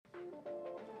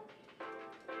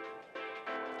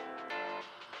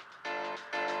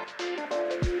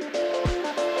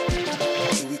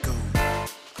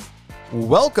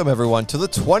Welcome, everyone, to the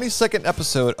 22nd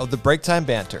episode of the Break Time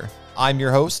Banter. I'm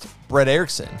your host, Brett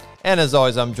Erickson. And as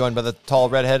always, I'm joined by the tall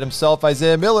redhead himself,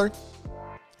 Isaiah Miller.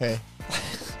 Hey.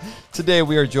 Today,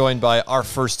 we are joined by our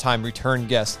first-time return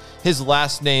guest. His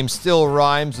last name still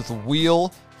rhymes with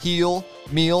wheel, heel,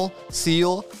 meal,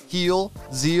 seal, heel,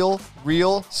 zeal,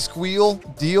 reel, squeal,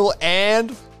 deal,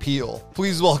 and peel.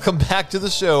 Please welcome back to the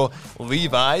show,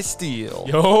 Levi Steele.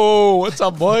 Yo, what's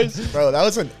up, boys? Bro, that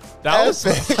was an That was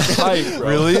hype, bro.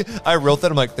 Really? I wrote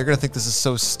that. I'm like, they're going to think this is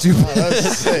so stupid. Oh, that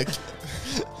was sick.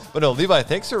 But no, Levi,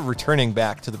 thanks for returning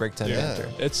back to the Break Time Banter.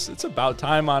 It's about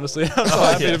time, honestly. I'm so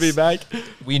happy to be back.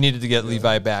 We needed to get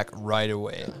Levi back right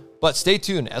away. But stay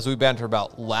tuned as we banter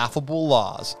about laughable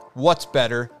laws. What's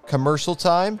better, commercial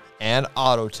time and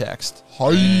auto text.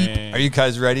 Hype. Are you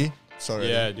guys ready? Sorry.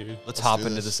 Yeah, dude. Let's hop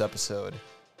into this episode.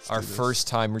 Our first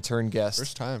time return guest.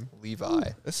 First time. Levi.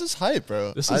 This is hype,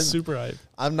 bro. This is super hype.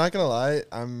 I'm not gonna lie.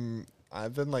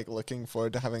 I've been like looking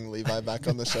forward to having Levi back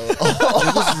on the show.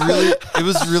 It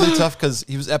was really tough because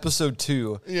he was episode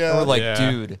 2. Yeah. And we're like,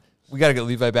 Yeah. dude, we got to get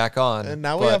Levi back on. And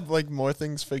now we have like more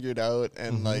things figured out,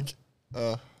 and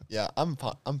yeah, I'm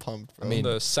pumped, bro. I mean,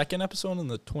 The second episode and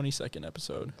the 22nd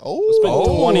episode. oh, It's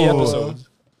been 20 episodes.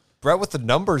 Brett with the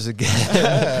numbers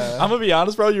again. I'm going to be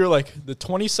honest, bro. You were like, the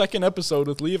 22nd episode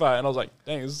with Levi. And I was like,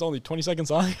 dang, this is only 20 seconds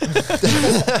long.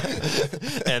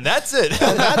 And that's it.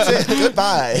 And that's it.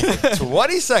 Goodbye.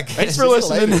 20 seconds. Thanks for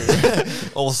listening.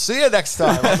 We'll see you next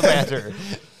time on the banter.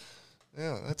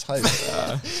 Yeah, that's hype.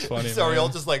 It's funny, Sorry, man. I'll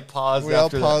just like pause We all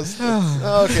after paused.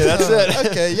 that. Okay, that's it.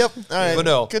 Okay, yep. All right. But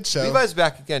no, Good show. Levi's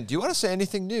back again. Do you want to say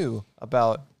anything new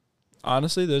about...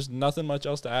 Honestly, there's nothing much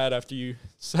else to add after you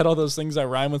said all those things that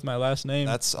rhyme with my last name.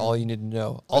 That's all you need to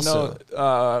know. But Also,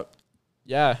 no,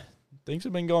 yeah, things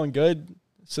have been going good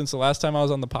since the last time I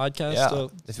was on the podcast. yeah,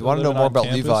 Still if you want to know living more on about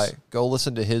campus. Levi, go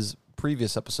listen to his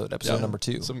previous episode number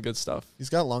 2. Some good stuff.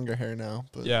 He's got longer hair now,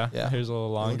 but Yeah, Yeah. here's a little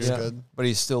he longer. looks good. But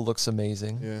he still looks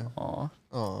amazing. Yeah. Aw,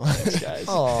 Oh. thanks, guys.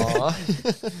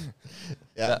 Aww.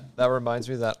 Yeah. That reminds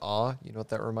me of that aw. You know what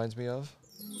that reminds me of?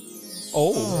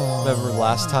 Oh. Remember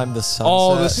last time the sunset?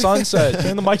 Oh, the sunset.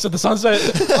 Turn the mics at the sunset.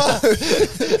 Turn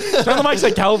the mics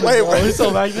at Calvin. Wait, bro. He's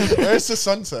still back there. Where's the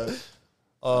sunset?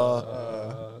 I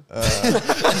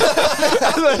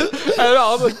don't know,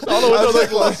 all the windows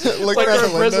like, like, looking like at they're the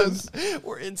in prison. windows.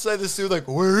 We're inside the studio like,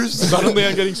 where's Suddenly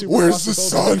I'm getting super Where's the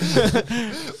claustrophobic.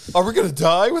 sun? Are we going to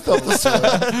die without the sun?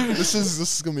 This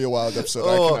is gonna be a wild episode.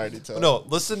 I can already tell. No,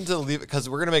 listen to Levi, because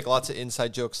we're going to make lots of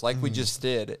inside jokes like we just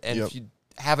did. And Yep. if you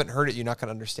haven't heard it, you're not going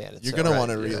to understand it. You're So, gonna right,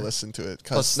 want to yeah. re-listen to it Plus-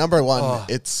 because number one, oh.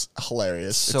 it's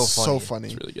hilarious. So It's funny. so funny.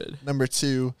 It's really good. Number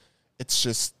two, it's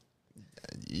just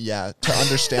to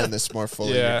understand this more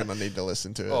fully, Yeah. you're gonna need to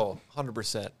listen to it. Oh,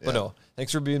 100%. Yeah. But no,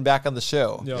 thanks for being back on the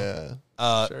show. Yeah.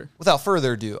 Yeah, Sure. Without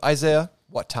further ado, Isaiah,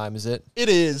 what time is it? it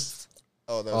is.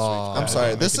 Oh, that was weak. I'm yeah, sorry.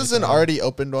 don't This make is any an sound. already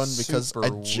opened one because Super I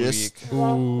just. weak.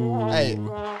 Ooh. Hey,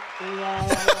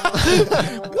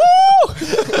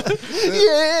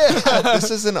 Yeah.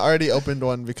 this is an already opened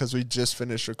one because we just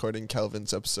finished recording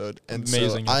Calvin's episode, and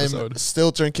Amazing so I'm episode.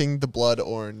 still drinking the blood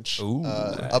orange Ooh,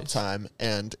 nice. uptime,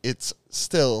 and it's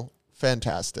still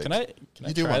fantastic. Can I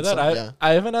You do try want that? some, yeah.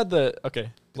 I haven't had the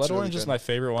blood really orange is good. my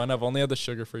favorite one. I've only had the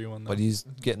sugar-free one though. But he's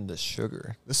getting the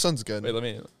sugar. This one's good. Wait, let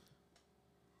me.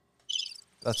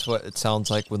 That's what it sounds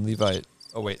like when Levi...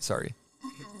 Oh, wait, sorry.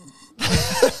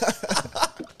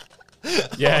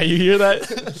 Yeah, you hear that?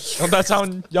 Don't that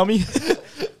sound yummy?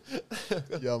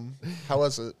 It Yum. How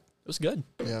was it? was good.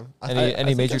 Yeah. Any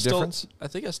think major I still- difference? I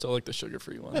think I still like the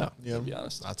sugar-free one. Yeah. Yeah. To be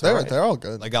honest. That's They're all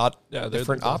good. I got Yeah, they're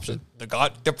different both options. They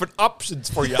got different options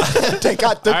for you. They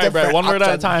got the All right, Brett, one word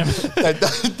at a time. It's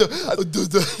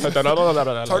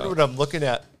hard when I'm looking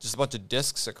at just a bunch of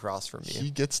discs across from me.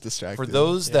 He gets distracted. For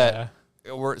those Yeah. that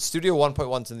we're Studio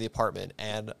 1.1's in the apartment,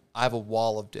 and I have a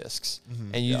wall of discs,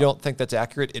 and you Yeah. don't think that's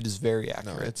accurate, it is very no,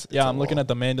 accurate. it's Yeah, a I'm looking wall. at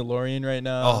the Mandalorian right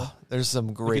now. Oh, there's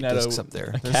some great Looking at discs up there.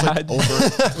 A There's like cat over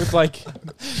with like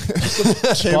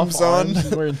Tim's buff on. arms.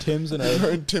 He's wearing Tim's and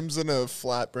a Tim's in a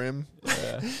flat brim.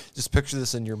 yeah. Just picture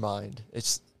this in your mind.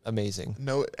 It's amazing.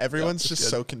 No, everyone's it's just good.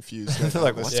 so confused. Right They're now.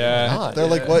 like, what's Yeah. going on? They're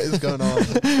like, Yeah. what is going on?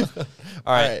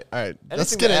 All right. All right.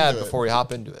 Let's Anything get to add into before we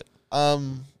hop into it? it.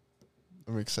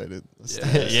 I'm excited. Let's do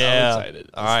Yeah. this. Yeah. I'm excited.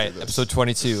 All right, do this. episode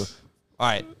 22. All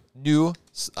right,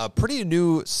 pretty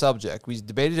new subject. We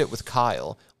debated it with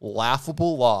Kyle.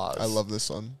 Laughable laws. I love this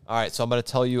one. All right, so I'm going to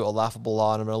tell you a laughable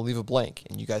law, and I'm going to leave a blank,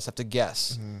 and you guys have to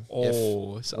guess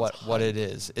Oh, sounds what it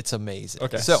is. It's amazing.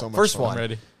 Okay. So, So much first fun. one. I'm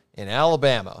ready. In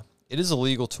Alabama, it is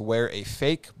illegal to wear a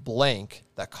fake blank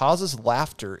that causes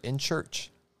laughter in church.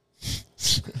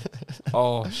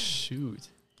 Oh, shoot.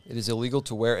 it is illegal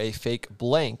to wear a fake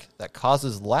blank that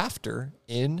causes laughter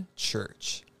in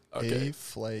church. Okay. A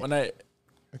flake.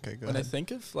 Okay, go When I ahead.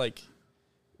 think of like,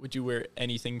 would you wear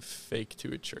anything fake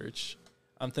to a church?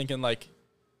 I'm thinking like,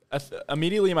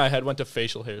 immediately my head went to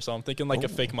facial hair, so I'm thinking like a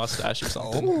fake mustache or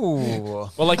something. Ooh.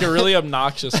 Well, like a really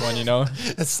obnoxious one, you know?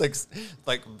 It's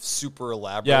like super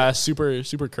elaborate. Yeah,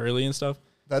 super curly and stuff.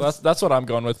 That's what I'm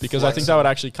going with because I think that would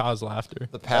actually cause laughter.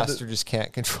 The pastor just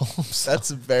can't control himself.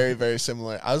 That's very, very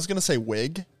similar. I was gonna say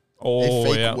wig. Oh, A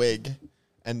fake yeah. wig.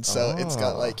 And so it's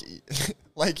got like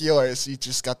like yours, you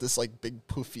just got this like big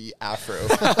poofy afro.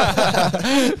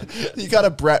 You got a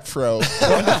Brett fro.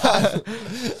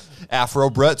 Afro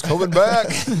Brett's coming back.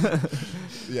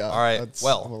 Yeah. All right,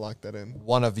 well. I'm gonna lock that in.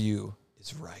 One of you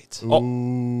is right.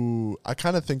 Ooh, I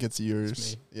kind of think it's yours.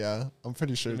 It's me. Yeah, I'm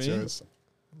pretty sure it's Me? yours.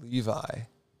 Levi,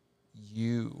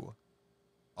 you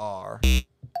are...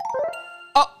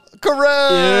 Oh,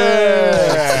 correct!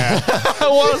 Yeah.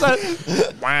 What was that?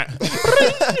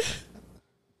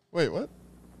 Wait, what?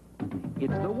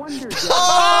 It's the Wonder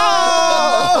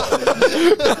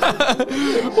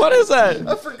What is that?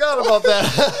 I forgot about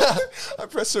that. I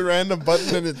pressed a random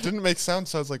button and it didn't make sound,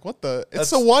 so I was like, "What the?" It's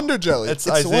That's- a Wonder Jelly. It's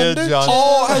a Isaiah Wonder Johnson.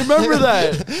 Oh, I remember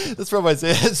that. That's from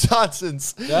Isaiah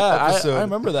Johnson's Yeah, episode. I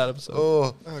remember that episode.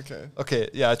 Oh, Okay, okay.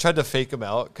 Yeah, I tried to fake him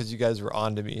out because you guys were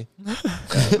on to me.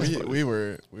 we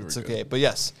were. It's good. okay. But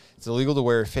yes, it's illegal to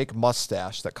wear a fake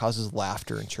mustache that causes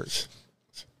laughter in church.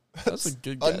 That's a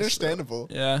good guess. Understandable.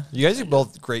 Yeah. You guys are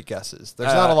both great guesses.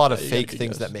 There's not a lot of yeah, you got a fake good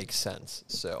things guess. that make sense.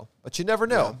 So, but you never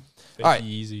know. Fake All right.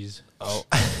 Yeezys. Oh,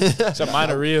 Except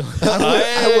mine are real.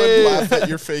 I would laugh at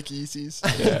your fake Yeezys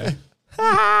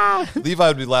Yeah. Levi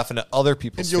would be laughing at other and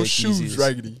people's your fake shoes, Yeezys.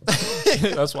 raggedy.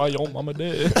 That's why your mama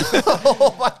did.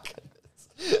 Oh my god.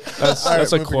 That's All right,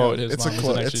 a moving quote. on. His It's mom a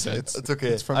wasn't quote. actually It's, dead. it's, It's okay.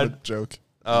 It's from a joke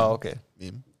Oh, okay.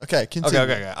 meme. Okay, continue.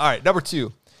 Okay. All right. Number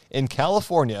 2. In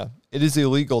California, it is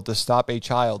illegal to stop a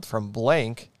child from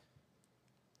blank.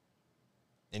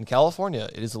 In California,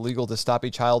 it is illegal to stop a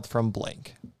child from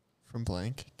blank. From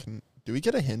blank. Do we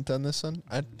get a hint on this one?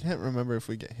 I can't remember if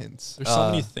we get hints. There's so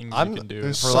many things you can do.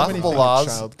 There's For so many laughable things laws-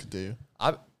 a child could do.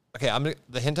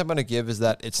 The hint I'm going to give is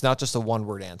that it's not just a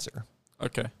one-word answer.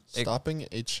 Okay. Stopping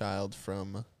a child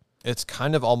from It's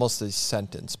kind of almost a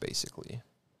sentence, basically.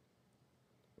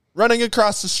 running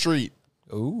across the street.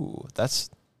 Ooh, that's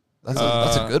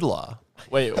a good law.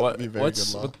 Wait, what? be very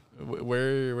good law.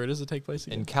 Where does it take place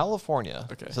In again? California.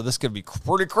 Okay. So this could be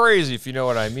pretty crazy if you know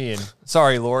what I mean.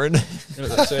 Sorry, Lauren. I'm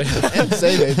gonna say.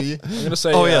 Say, baby. I'm gonna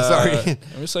say. Oh, yeah, sorry. I'm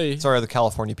gonna say. Sorry, the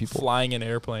California people. Flying an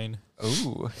airplane.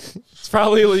 Ooh. It's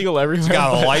probably illegal everywhere.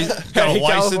 Got a Hey,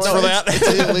 license for California. that?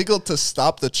 It's illegal to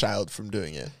stop the child from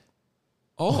doing it.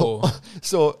 Oh.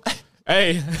 So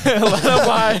Hey, let him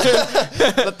buy.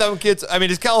 let them kids. I mean,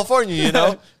 it's California, you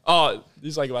know. Oh,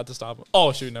 he's like about to stop him.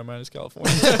 Oh shoot, never mind. It's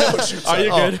California. Are you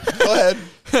Oh. good? Go ahead.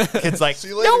 Kids like, See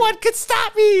you later. no one can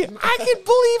stop me. I can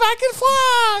believe I can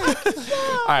fly.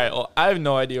 All right. Well, I have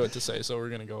no idea what to say, so we're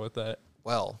gonna go with that.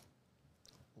 Well,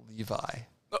 Levi,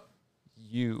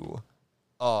 you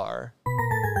are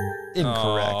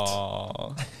incorrect.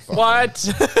 Oh. What?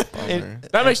 Bummer.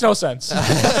 That makes no sense.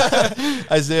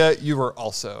 Isaiah, you were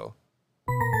also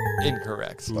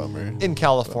incorrect. Bummer. In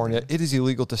California, it is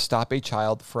illegal to stop a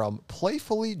child from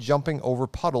playfully jumping over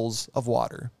puddles of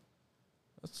water.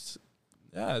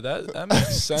 Yeah, that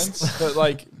makes sense. But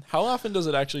like, how often does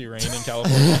it actually rain in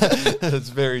California? That's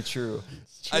very true.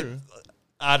 True.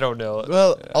 I don't know.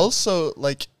 Well, also,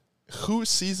 like, who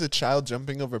sees a child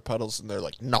jumping over puddles and they're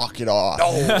like, knock it off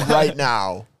right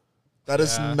now? That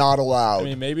is Yeah. not allowed. I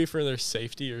mean, maybe for their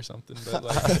safety or something, but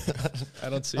like, I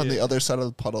don't see On it. the other side of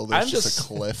the puddle, there's just a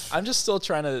cliff. I'm just still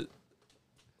trying to,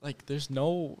 like, there's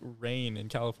no rain in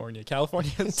California. It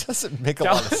California's doesn't make a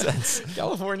lot of sense.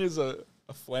 California's a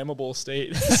flammable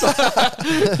state.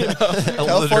 California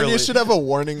Literally. should have a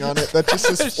warning on it that just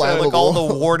says flammable. Like all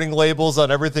the warning labels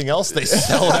on everything else they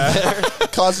sell in there.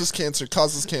 causes cancer,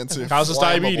 causes cancer. Causes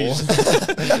flammable.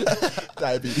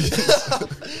 Diabetes.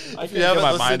 I can't you get haven't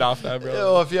my listened- mind off that, bro.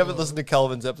 Oh, if you haven't listened to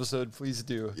Kelvin's episode, please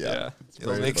do. Yeah.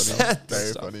 It'll Very make funny. sense.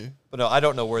 Very Stuff. funny. But no, I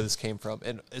don't know where this came from.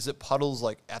 And is it puddles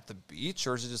like at the beach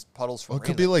or is it just puddles from Well, it rain?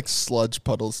 could be like sludge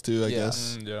puddles too, I Yeah.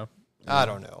 guess. Yeah. I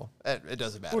don't know. It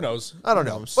doesn't matter. Who knows? I don't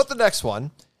know. knows? But the next one,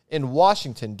 in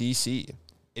Washington, D.C.,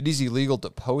 it is illegal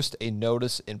to post a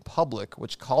notice in public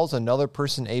which calls another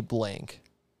person a blank.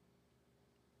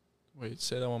 Wait,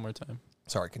 say that one more time.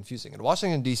 Sorry, confusing. In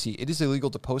Washington, D.C., it is illegal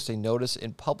to post a notice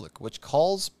in public which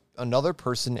calls another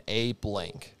person a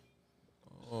blank.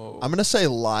 Oh. I'm gonna say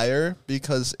liar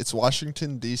because it's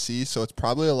Washington D.C., so it's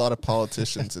probably a lot of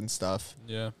politicians and stuff.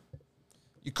 Yeah.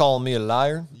 You calling me a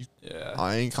liar? Yeah.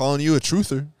 I ain't calling you a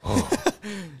truther.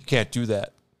 You can't do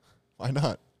that. Why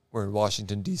not? We're in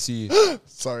Washington, D.C.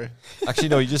 Sorry. Actually,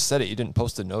 no, you just said it. You didn't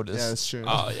post a notice. Yeah, that's true.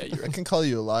 Oh, yeah, you're I right. can call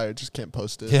you a liar, just can't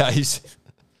post it. Yeah, he's...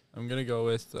 I'm going to go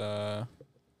with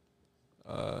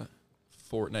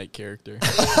Fortnite character.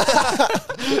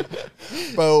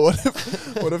 But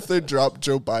what if they drop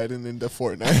Joe Biden into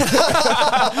Fortnite?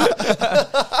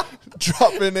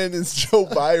 Dropping in is Joe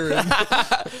Byron.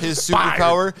 His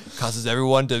superpower causes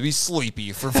everyone to be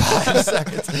sleepy for 5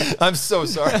 seconds. I'm so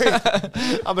sorry.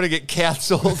 I'm going to get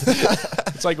canceled.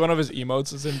 It's like one of his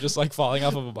emotes is him just like falling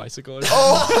off of a bicycle or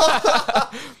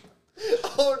something.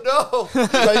 Oh, no.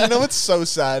 But you know what's so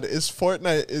sad is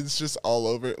Fortnite is just all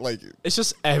over. Like, It's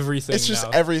just everything it's just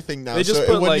now. everything now. They just so put,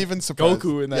 it wouldn't like, even surprise.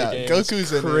 Goku in that game.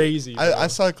 Goku's It's in crazy, it. bro. I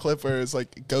saw a clip where it's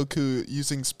like Goku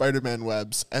using Spider-Man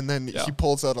webs, and then Yeah. he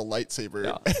pulls out a lightsaber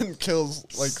Yeah. and kills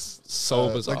like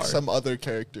So bizarre. like some other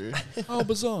character. Oh,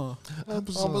 bizarre. Oh,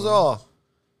 bizarre.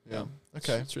 Yeah.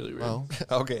 Okay. It's really weird. Well,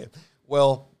 Okay.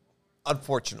 Well,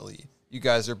 unfortunately, you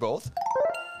guys are both...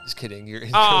 Just kidding. You're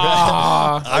incorrect.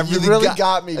 Ah, you really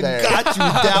got me I there. got you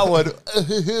that one.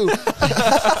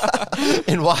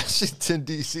 In Washington,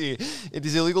 D.C., it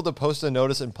is illegal to post a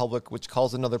notice in public which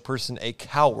calls another person a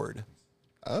coward.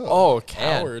 oh,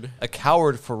 coward. And a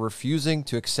coward for refusing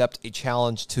to accept a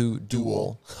challenge to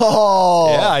duel.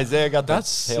 Oh, Yeah, Isaiah got that. That's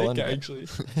sick, actually.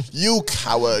 you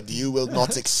coward! You will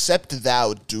not accept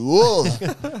thou duel.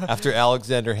 After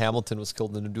Alexander Hamilton was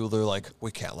killed in a duel, they're like, we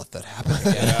can't let that happen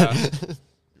again. Yeah.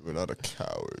 You are not a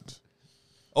coward.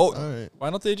 Oh, All right.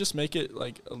 Why don't they just make it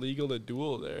like illegal to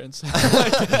duel there instead?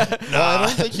 No, I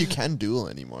don't think you can duel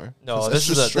anymore. no, It's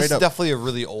this just is definitely a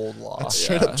really old law. It's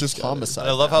straight Yeah, up just got it. homicide. And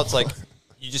I love how it's like,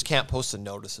 you just can't post a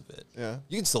notice of it. Yeah.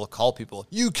 You can still call people,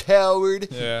 you coward.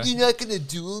 Yeah. You're not going to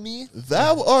duel me?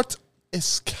 Thou art a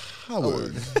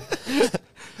coward.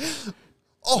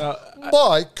 Oh,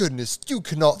 my goodness. You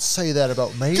cannot say that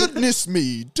about me. Goodness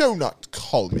me, do not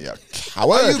call me a Are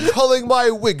coward. you calling my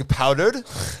wig powdered?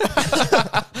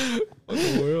 What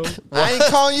the world? I ain't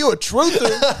calling you a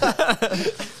truther.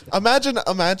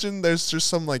 Imagine there's just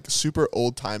some like super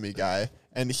old timey guy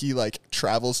and he like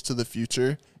travels to the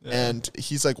future and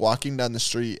he's like walking down the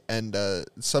street and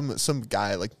some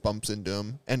guy like bumps into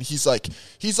him and he's like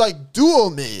duel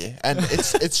me, and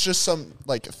it's just some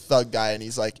like thug guy and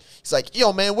he's like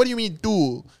yo man, what do you mean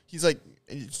duel? He's like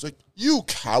you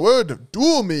coward,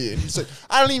 duel me, and he's like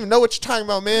I don't even know what you're talking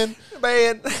about, man.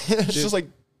 It's just like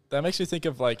That makes me think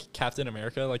of like Captain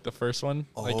America, like the first one.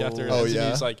 Like after it Oh, ends and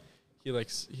yeah.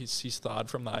 he's thawed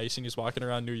from the ice and he's walking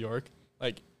around New York.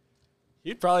 Like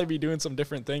he'd probably be doing some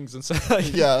different things and so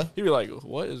like, Yeah. he'd be like,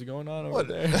 what is going on over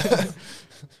there?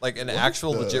 Like an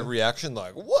actual legit reaction,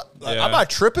 like, what? Like, Yeah. am I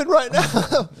tripping right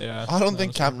now? Yeah. I don't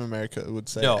think Captain America would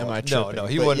say, no, am I no, tripping? no,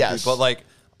 he But wouldn't yes. be. But like,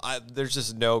 there's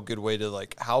just no good way to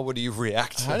like, how would you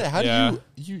react to it? How Yeah. do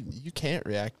you can't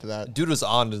react to that. Dude was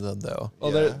on to them though.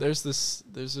 Well, Yeah. there's this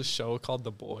show called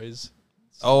The Boys.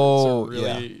 Oh, it's a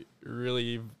really,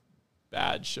 really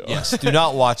bad show. Yes, do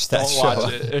not watch that Don't show.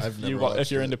 watch it I've if never watched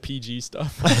if you're it. into PG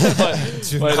stuff.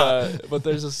 Do but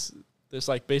there's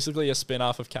like basically a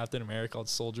spin-off of Captain America called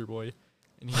Soldier Boy,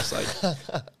 and he's like,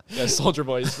 yeah, Soldier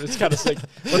Boy. It's kind of sick.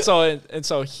 But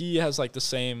so he has like the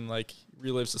same like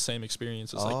relives the same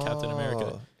experience as like Captain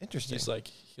America. Interesting. He's like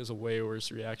he has a way worse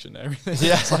reaction to everything.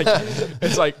 Yeah.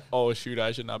 it's like oh shoot,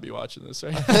 I should not be watching this.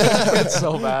 Right? It's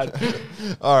so bad.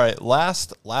 All right,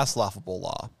 last laughable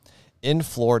law. In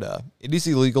Florida, it is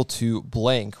illegal to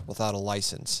blank without a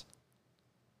license.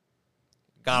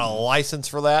 Got a license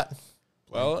for that?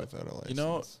 Well, Without a you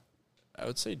know, license. I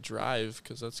would say drive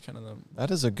because that's kind of the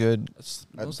That is a good. that's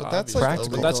But most that's obvious. like Practical.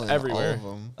 illegal But that's in everywhere.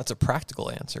 all of them. That's a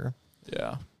practical answer.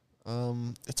 Yeah.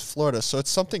 It's Florida, so it's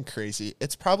something crazy.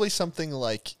 It's probably something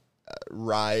like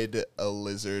ride a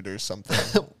lizard or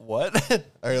something, What?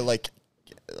 or like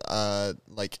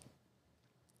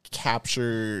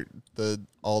capture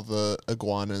all the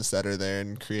iguanas that are there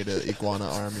and create an iguana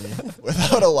army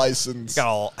without a license.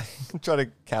 Got a try to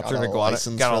capture Got an a iguana.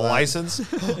 license Got a for that?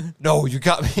 license? No, you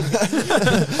got me.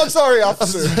 I'm sorry,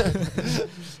 officer.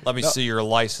 Let me see your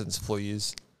license,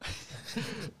 please.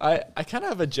 I kind of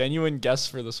have a genuine guess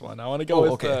for this one. I want to go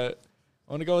with okay.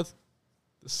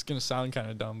 this is gonna sound kind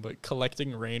of dumb, but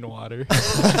collecting rainwater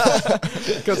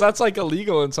because that's like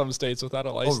illegal in some states without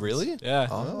a license. really? Yeah.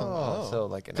 Oh, so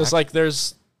like an Because like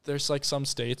there's like some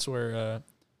states where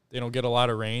they don't get a lot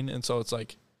of rain, and so it's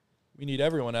like we need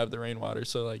everyone to have the rainwater.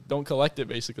 So like don't collect it.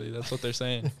 Basically, that's what they're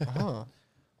saying.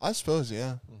 I suppose,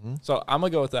 yeah. So I'm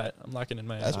gonna go with that. I'm locking in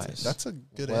my answer. That's a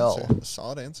good Well, answer. A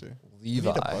solid answer. You need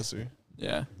a Levi, buzzer.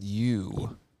 Yeah.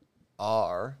 you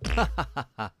are.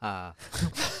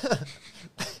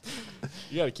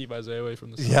 You got to keep Isaiah away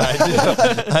from the Yeah, I did.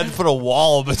 I had to put a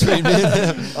wall between me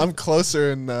and him. I'm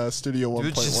closer in Studio 1.1.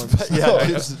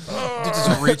 Dude,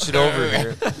 just reach it over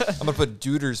here. I'm gonna put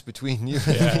Duders between you.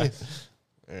 Yeah.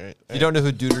 All right. You don't know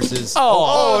who Duders is?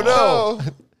 Oh,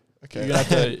 no. Okay. You have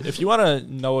to, if you want to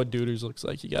know what Duders looks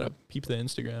like, you got to peep the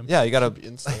Instagram. Yeah, you gotta.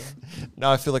 Insta.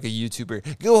 Now I feel like a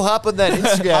YouTuber. Go hop on that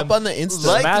Instagram. Hop on the Insta.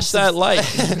 Like Smash that like.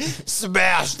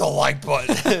 Smash the like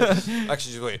button.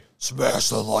 Actually, wait. Smash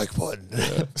the like button.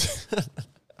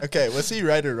 Okay, was he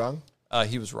right or wrong?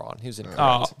 He was wrong. He was incorrect.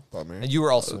 Oh, Bummer. And you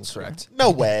were also incorrect. No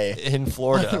way. In It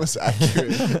Florida. was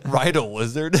accurate. Ride a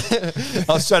lizard? I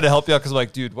was trying to help you out because I'm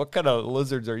like, dude, what kind of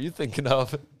lizards are you thinking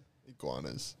of?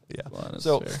 Iguanas. Yeah. Iguanas,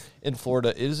 So fair. in Florida,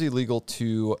 it is illegal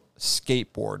to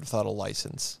skateboard without a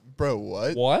license. Bro,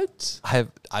 what? what?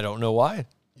 I don't know why.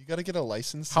 You got to get a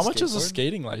license to How much is a skateboard?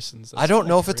 skating license? I don't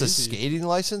know if it's a crazy. skating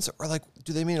license or like,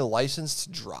 do they mean a license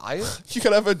to drive? You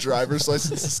gotta have a driver's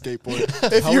license to skateboard. If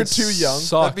That you're would too young.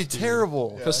 suck, That'd be dude.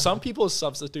 terrible. Because some people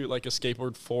substitute like a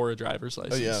skateboard for a driver's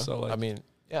license. yeah. So like, I mean,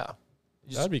 yeah.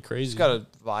 You that'd be just crazy. gotta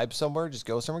vibe somewhere, just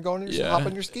go somewhere, go on your Yeah. hop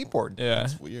on your skateboard. yeah.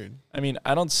 It's weird. I mean,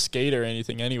 I don't skate or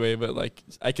anything anyway, but like,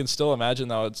 I can still imagine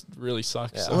that it really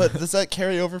sucks. Yeah. So. What, does that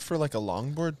carry over for like a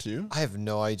longboard too? I have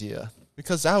no idea.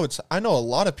 Because that would, I know a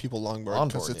lot of people longboard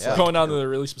because Longboard, it's yeah. like, Going down to the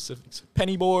really specifics.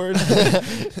 Pennyboard, sir,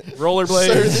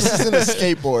 rollerblades, this isn't a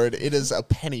skateboard. It is a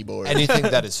penny board. Anything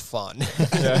that is fun.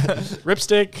 yeah.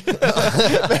 ripstick.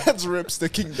 Man's rip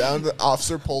sticking down. The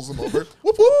officer pulls him over.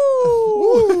 Whoop,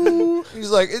 whoop.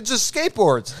 He's like, it's just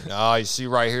skateboards. No, you see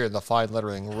right here in the fine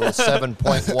lettering, rule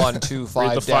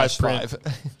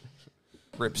 7.125-5.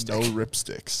 Ripstick. No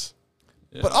ripsticks.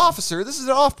 Yeah. But officer, this is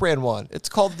an off-brand one. It's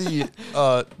called the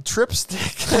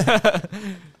Tripstick.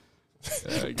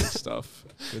 Yeah, good stuff.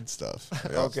 Good stuff.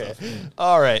 Okay.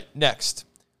 All right. Next,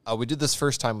 we did this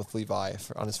first time with Levi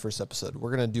on his first episode. We're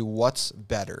gonna do what's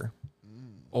better.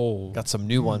 Oh, Got some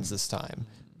new ones this time.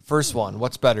 First one,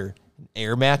 what's better, an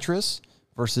air mattress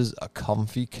versus a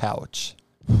comfy couch?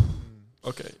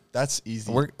 okay. That's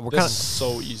easy. We're This kind is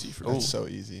so easy for me. That's so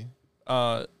easy.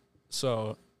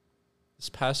 So this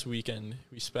past weekend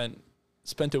we spent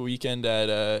a weekend at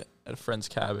a friend's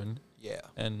cabin, yeah.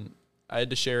 and I had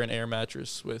to share an air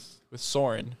mattress with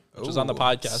Soren, which was on the Ooh,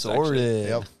 podcast sorted. actually,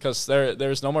 Yep. because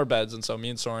there's no more beds, and so me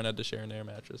and Soren had to share an air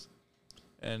mattress,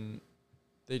 and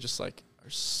they just like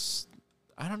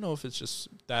I don't know if it's just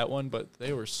that one, but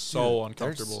they were so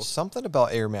uncomfortable. There's something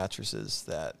about air mattresses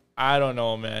that I don't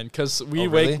know, man, because we Oh,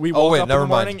 really? we Oh, woke wait, up in never the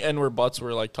mind. morning and our butts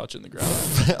were like touching the ground.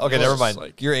 okay, It never was mind.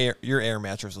 like- Your air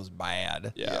mattress was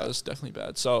bad. Yeah, it was definitely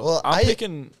bad. So Well, I'm I-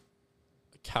 picking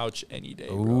a couch any day,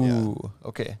 bro. Ooh.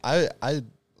 Okay. I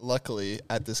luckily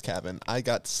at this cabin I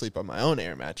got to sleep on my own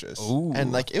air mattress. Ooh.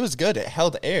 And like it was good. It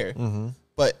held air. Mm-hmm.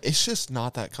 But it's just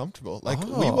not that comfortable. Like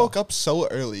we Oh. woke up so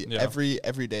early Yeah.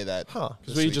 every day that Huh.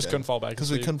 Because we just couldn't fall back.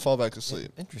 because we couldn't fall back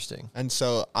asleep. Interesting. And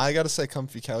so I gotta say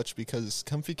comfy couch because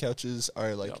comfy couches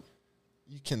are like Yep.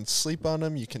 you can sleep on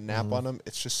them, you can nap Mm-hmm. on them.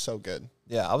 It's just so good.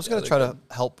 Yeah, I was Yeah, gonna they're try good.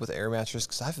 to help with air mattress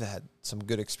because I've had some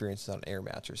good experiences on air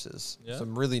mattresses. Yeah?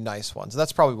 Some really nice ones.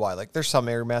 That's probably why. Like, there's some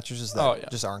air mattresses that Oh, yeah.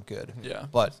 just aren't good. Yeah,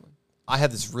 But I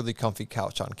had this really comfy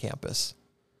couch on campus.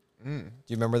 Do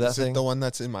you remember that Is it thing? the one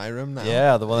that's in my room now?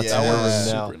 Yeah, the one that's in Yeah. your That was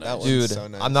room now. super nice. That one's Dude, so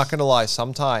nice. I'm not gonna lie.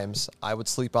 Sometimes I would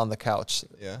sleep on the couch.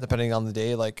 Yeah. Depending on the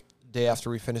day, like day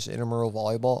after we finished intramural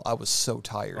volleyball, I was so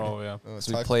tired. Oh yeah. Oh,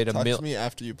 So we played a talk mil- to me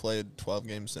after you played 12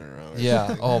 games in a row. or Yeah.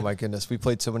 something. Oh my goodness, we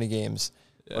played so many games.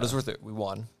 But it was Yeah. worth it. We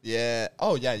won. Yeah.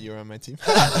 Oh yeah, you were on my team.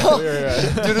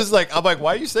 Dude was like, I'm like,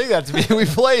 why are you saying that to me? We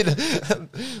played.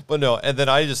 But no, and then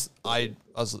I was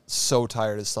so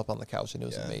tired and slept on the couch and it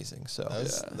was Yeah. amazing. So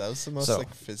That was the most So-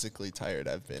 like physically tired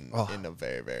I've been Oh. in a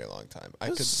very, very long time. I It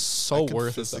was could so I could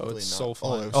worth it though. physically It's not- so Oh,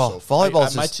 fun. it was Oh, so fun. volleyball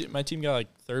is my just my team got like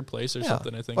third place or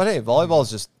something, I think. But hey, volleyball is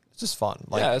just fun.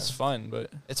 Like, yeah, it's fun,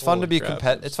 but it's fun to holy be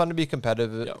crap, it's fun to be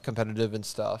competitive Yep. competitive and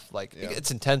stuff. Like Yeah.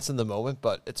 it's intense in the moment,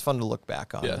 but it's fun to look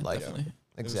back on. Yeah, and, like definitely.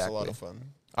 exactly. It was a lot of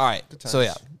fun. All right. Good So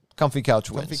yeah, times. comfy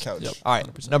couch wins. Comfy couch. Yep. All right.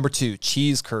 100%. Number 2,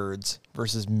 cheese curds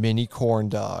versus mini corn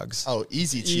dogs. Oh,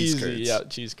 easy cheese curds. Yeah,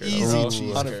 cheese curds. Easy bro.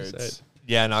 cheese 100%. curds.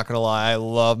 Yeah, not gonna lie, I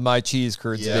love my cheese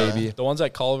curds, Yeah. baby. The ones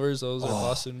at Culver's, those are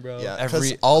busting, bro. Yeah, Every-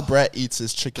 because all Brett eats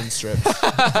is chicken strips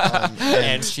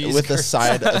and cheese with a curds.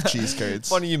 side of cheese curds.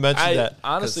 Funny you mentioned that. 'cause-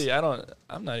 Honestly,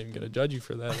 I'm not even gonna judge you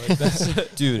for that. Like that's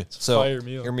dude. So fire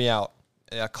meal. hear me out.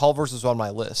 Culver's was on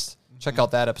my list. Check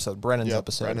out that episode, Brennan's Yep,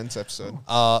 episode. Brennan's episode.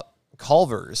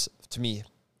 Culver's to me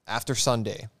after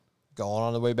Sunday, going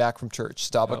on the way back from church,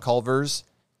 stop at Yep. Culver's,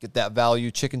 Get that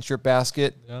value chicken strip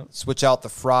basket. Yep. Switch out the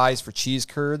fries for cheese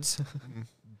curds.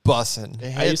 Bussin'.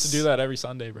 I used to do that every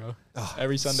Sunday, bro. Oh,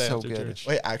 Every Sunday so after good. church.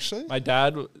 Wait, actually? My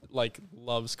dad like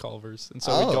loves Culver's, and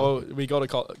so we go to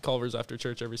Culver's after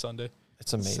church every Sunday.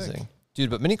 It's amazing. Sick. Dude,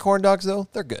 but mini corn dogs, though,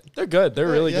 they're good. They're good. They're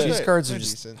really yeah, good. Cheese curds are they're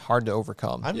just decent. hard to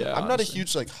overcome. I'm Yeah, not a honestly.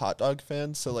 huge like hot dog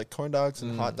fan, so like corn dogs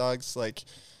and hot dogs, like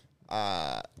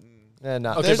Not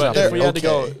Okay, There's- but they're if we had to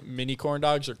go okay. mini corn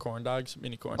dogs or corn dogs,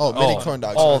 mini corn Oh, dogs. mini corn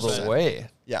dogs. all 100%. the way.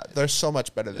 Yeah, they're so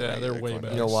much better than Yeah, they're regular way corn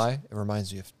better. You know dogs. why? It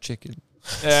reminds you of chicken.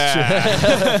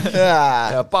 Yeah.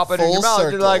 Yeah, pop it in your Full mouth,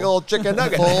 you're circle. like a little chicken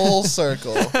nugget. Full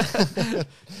circle.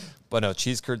 But no,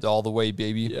 cheese curds all the way,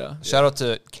 baby. Yeah. Shout out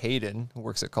to Caden, who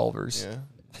works at Culver's. Yeah.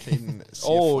 Caden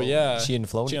Oh yeah.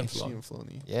 Gianfloni. Gianfloni.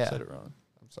 Gianfloni. Yeah. Said it wrong.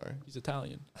 I'm sorry. He's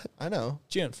Italian. I know.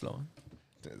 Gianfloni.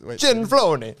 Wait,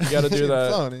 Gianfloni. You got to do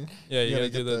that. Gianfloni. Yeah, you got to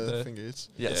get do the the fingers.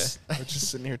 Yes. We're just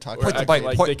sitting here talking. We're Point the acting bite,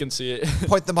 like point- they can see it.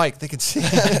 Point the mic, they can see.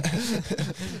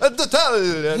 That's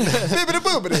Italian. Bibbidi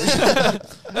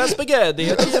boobidi. That's spaghetti.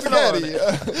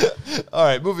 Spaghetti. All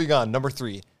right, moving on. Number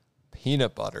 3,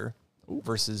 peanut butter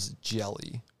versus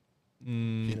jelly.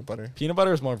 Peanut butter. Peanut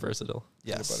butter is more versatile,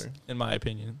 Yes. Peanut butter. in my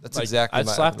opinion. That's Like, exactly I'd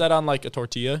my slap opinion. that on like a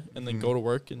tortilla and then go to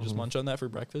work and just munch on that for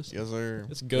breakfast. Yes, sir.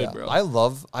 It's good, Yeah, bro. I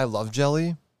love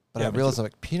jelly, but Yeah, I me realize too.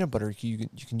 like peanut butter you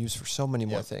can use for so many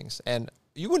more Yep. things. And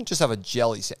you wouldn't just have a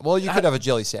jelly sandwich. Well, you could have a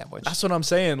jelly sandwich. That's what I'm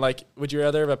saying. Like, would you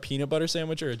rather have a peanut butter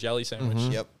sandwich or a jelly sandwich?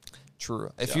 Yep.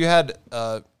 True. If Yeah. you had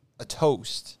a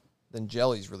toast, then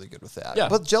jelly's really good with that. Yeah.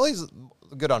 But jelly's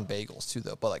good on bagels too,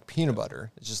 though. But like peanut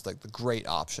butter is just like the great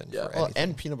option Yeah. for Well, anything.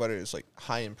 and peanut butter is like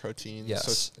high in protein. Yes.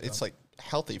 So it's like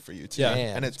healthy for you too. Yeah.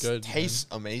 And it's it good, tastes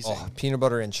amazing. Oh, peanut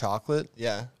butter and chocolate.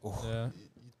 Yeah. Yeah. You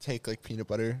take like peanut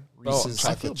butter. Bro, Reese's I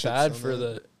chocolate feel chips bad on for it.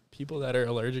 the people that are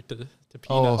allergic to peanuts.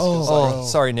 Oh, 'cause, oh, like,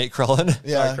 sorry, Nate Krellin.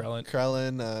 Yeah. Krellin.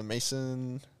 Krellin,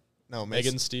 Mason. No,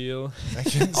 Megan Mason. Steele.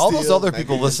 Megan All those Steele, other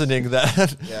people Megan. listening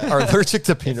that Yeah. are allergic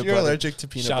to If peanut you're butter. allergic to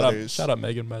peanut Shout butters, out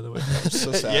Megan, by the way. I'm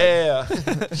so sad.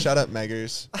 Yeah. Shout out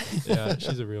Meggers. Yeah,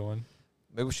 she's a real one.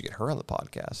 Maybe we should get her on the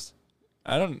podcast.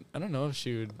 I don't know if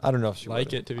she would I don't know if she like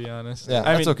would. it, to be honest. Yeah,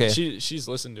 I that's mean, okay. She's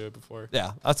listened to it before,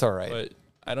 Yeah, that's all right. but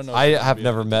I don't know. if I she would have be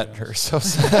never able to, met to be her, honest. so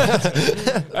sad.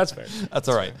 That's fair. That's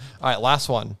all right. All right, last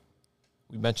one.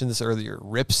 We mentioned this earlier.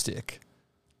 Ripstick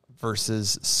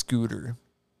versus Scooter.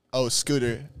 Oh,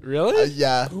 Scooter. Really?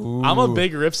 Yeah. I'm a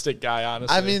big ripstick guy,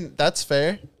 honestly. I mean, that's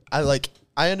fair.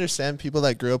 I understand people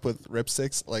that grew up with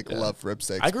ripsticks love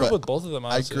ripsticks. I grew up but with both of them.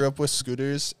 Honestly. I grew up with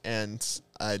scooters, and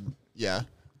I'm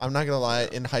not gonna lie.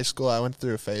 In high school, I went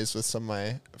through a phase with some of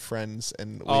my friends,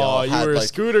 and we all you had were a like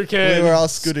scooter kid. we were all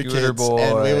scooter Scooter kids,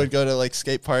 and we boy. would go to like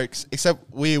skate parks.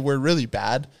 Except we were really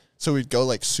bad, so we'd go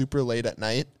like super late at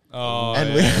night, Oh,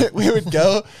 and yeah. we would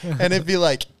go, and it'd be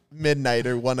like midnight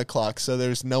or 1 o'clock. So there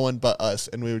was no one but us,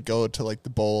 and we would go to like the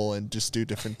bowl and just do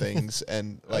different things,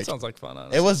 and that like sounds like fun.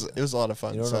 Honestly. it was a lot of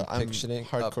fun. You know what So I'm I'm picturing?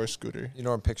 hardcore scooter. You know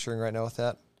what I'm picturing right now with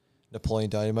that? Napoleon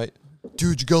Dynamite.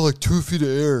 Dude, you got like 2 feet of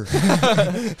air.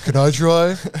 Can I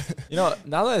try? You know,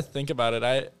 now that I think about it,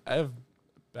 I have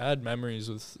bad memories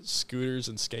with scooters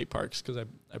and skate parks because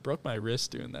I broke my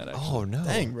wrist doing that. Actually. Oh, no.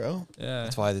 Dang, bro. Yeah.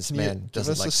 That's why this Can you man give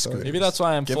doesn't us like a story? scooters. Maybe that's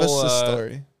why I'm Give full. us the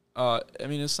story. I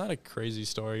mean, it's not a crazy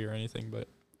story or anything, but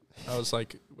I was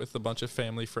like with a bunch of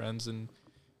family friends, and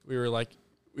we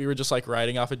were just like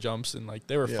riding off of jumps, and like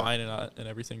they were Yeah. fine and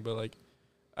everything, but like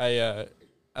I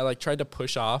like tried to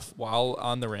push off while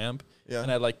on the ramp, Yeah.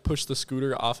 and I like pushed the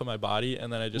scooter off of my body,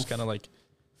 and then I just kind of like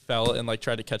fell and like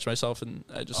tried to catch myself, and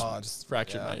I just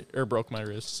fractured broke my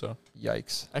wrist. So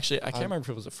Yikes. actually, I can't remember if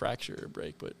it was a fracture or a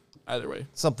break, but either way,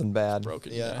 Something bad.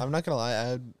 broken. Yeah, I'm not gonna lie. I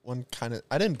had one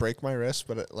I didn't break my wrist,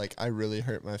 but I really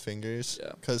hurt my fingers.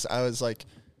 Yeah. Because I was like,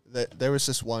 there was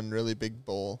this one really big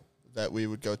bowl that we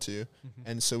would go to,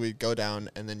 and so we'd go down,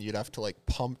 and then you'd have to like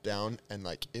pump down, and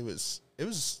like it was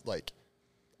like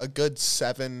a good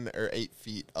 7 or 8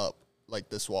 feet up like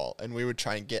this wall, and we would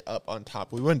try and get up on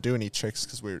top. We wouldn't do any tricks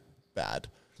because we were bad,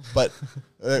 but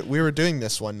we were doing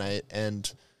this one night,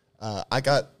 and I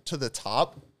got to the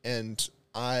top, and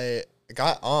I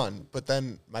got on, but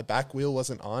then my back wheel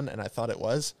wasn't on, and I thought it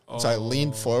was, so I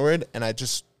leaned forward, and I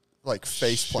just like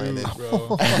face planted.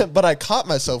 bro. But I caught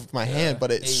myself with my hand,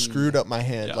 but it screwed up my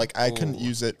hand. Yeah. Like I couldn't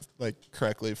use it like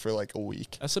correctly for like a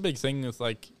week. That's a big thing with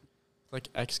like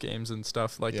X Games and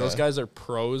stuff. Like those Yeah. guys are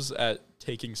pros at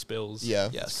taking spills. Yeah.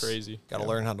 Yes. It's crazy. Got to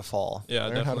learn how to fall. Yeah,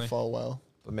 Learn definitely. how to fall well.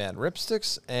 But man,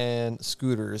 ripsticks and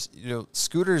scooters,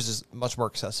 scooters is much more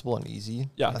accessible and easy.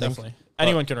 Yeah, I think. definitely.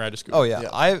 Anyone can ride a scooter. Oh yeah. Yeah.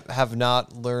 I have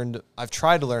not learned. I've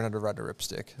tried to learn how to ride a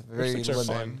ripstick. Very Ripsticks are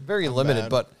limited. fun. Very I'm limited, bad.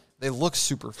 but they look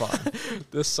super fun.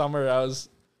 This summer I was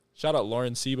Shout out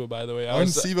Lauren Sebo, by the way. Lauren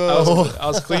Sebo. I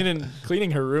was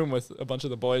cleaning her room with a bunch of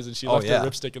the boys, and she left her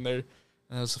ripstick in there.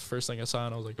 And that was the first thing I saw,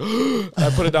 and I was like, I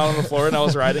put it down on the floor, and I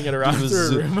was riding it around through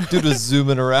her room. Dude was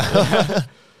zooming around.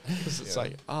 It's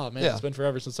like, oh, man, it's been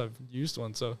forever since I've used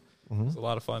one, so it's a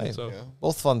lot of fun. Hey, so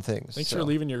both fun things. thanks for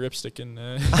leaving your ripstick in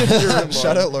your room.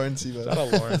 Shout out Lauren Sebo. Shout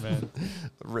out Lauren, man.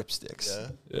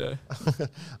 Ripsticks. Yeah.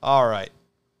 All right,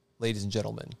 ladies and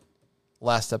gentlemen.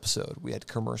 Last episode, we had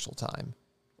commercial time.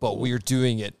 But we are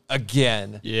doing it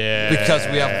again. Yeah. Because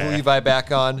we have Levi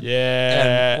back on.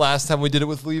 Yeah. And last time we did it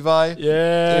with Levi.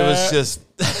 Yeah. It was just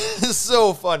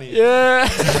so funny. Yeah.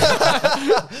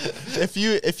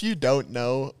 If you don't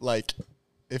know, like,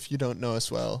 if you don't know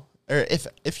us well, or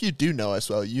if you do know us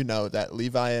well, you know that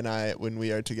Levi and I, when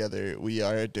we are together, we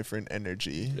are a different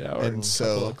energy. Yeah, we're and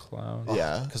so clowns.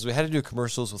 yeah, Because we had to do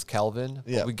commercials with Calvin.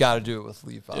 Yeah. But we got to do it with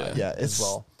Levi yeah, as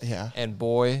well. Yeah, And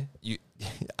boy, you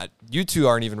two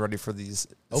aren't even ready for these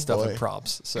stuff boy. and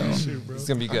props. So Shoot, bro. it's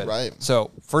going to be good. Right.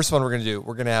 So first one we're going to do,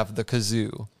 we're going to have the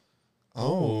kazoo.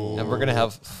 Oh. And we're going to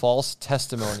have false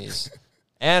testimonies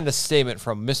and a statement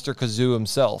from Mr. Kazoo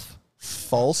himself.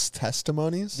 False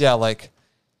testimonies. Yeah, like,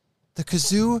 the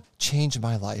kazoo changed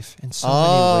my life in so many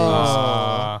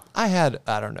ways. I had,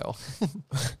 I don't know,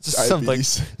 just something.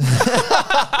 Diabetes.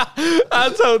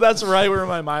 That's right where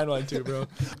my mind went to, bro.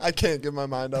 I can't get my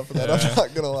mind off of that. I'm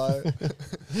not gonna lie.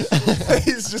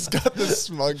 He's just got this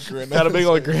smug grin. Got a big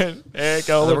old grin. Hey, And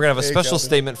then we're going to have a Hey, special Calvin.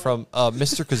 statement from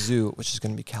Mr. Kazoo, which is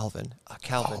going to be Calvin.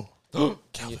 Calvin.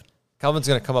 Calvin's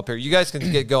going to come up here. You guys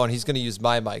can get going. He's going to use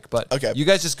my mic. But Okay. you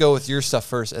guys just go with your stuff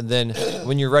first. And then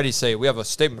when you're ready, say, we have a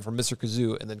statement from Mr.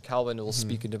 Kazoo. And then Calvin will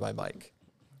speak into my mic.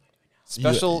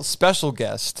 Special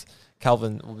guest.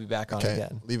 Calvin will be back on Okay,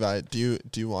 again. Levi, do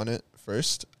you want it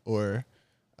first or,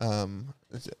 Yeah.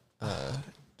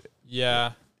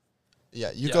 yeah, you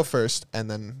Yeah. go first and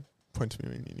then point to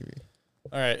me when you need me.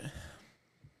 All right.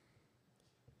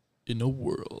 In a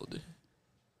world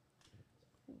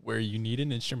where you need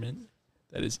an instrument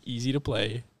that is easy to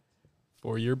play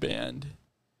for your band,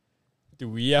 do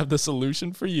we have the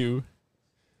solution for you?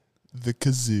 The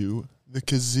kazoo. The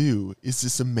kazoo is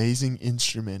this amazing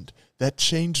instrument that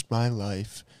changed my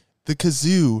life. The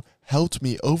kazoo helped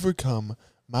me overcome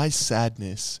my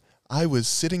sadness. I was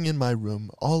sitting in my room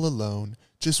all alone,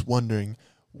 just wondering,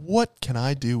 what can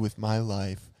I do with my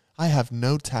life? I have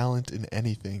no talent in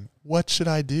anything. What should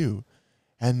I do?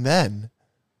 And then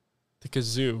The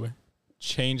kazoo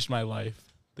changed my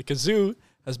life. The kazoo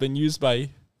has been used by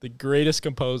the greatest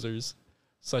composers,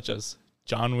 such as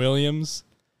John Williams,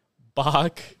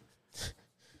 Bach.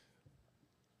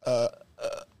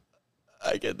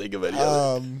 I can't think of any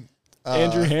other.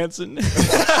 Andrew Hansen.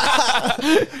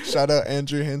 Shout out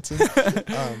Andrew Hansen.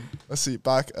 Let's see,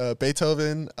 Bach,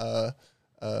 Beethoven,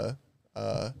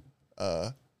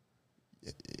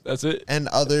 That's it. and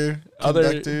other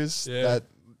conductors that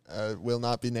will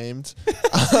not be named.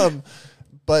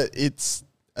 But it's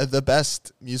the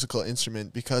best musical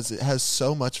instrument because it has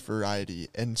so much variety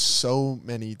and so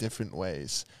many different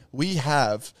ways. We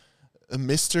have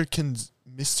Mr.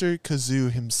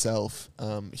 Kazoo himself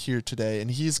here today,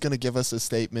 and he's going to give us a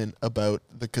statement about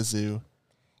the kazoo.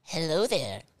 Hello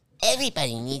there.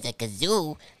 Everybody needs a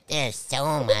kazoo. They're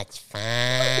so much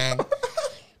fun.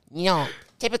 You know,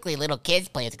 typically little kids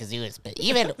play with kazoos, but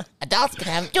even adults can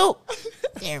have them too.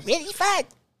 They're really fun.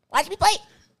 Watch me play.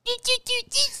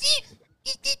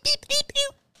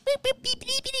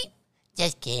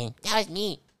 Just kidding. That was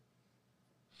me.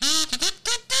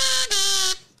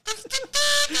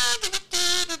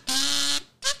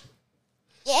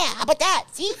 Yeah, how about that?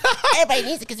 See? Everybody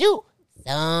needs a kazoo.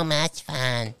 So much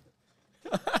fun.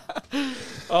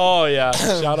 Oh, yeah.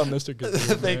 Shout out Mr.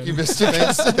 Kazoo. Thank you, man. Mr.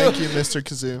 Benson. Thank you, Mr.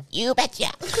 Kazoo. You betcha.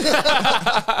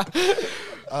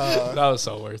 That was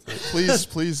so worth it.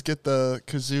 Please get the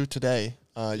kazoo today.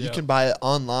 You Yeah. can buy it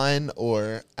online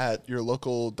or at your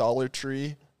local Dollar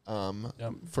Tree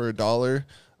for $1.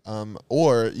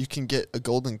 Or you can get a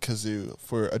golden kazoo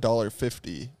for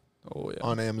 $1.50 Oh, yeah.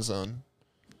 on Amazon.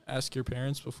 Ask your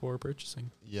parents before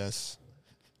purchasing. Yes.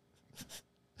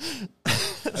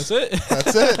 That's it.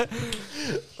 That's it.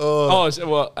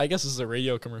 Well, I guess this is a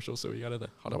radio commercial, so we got to.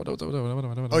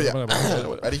 Oh, yeah.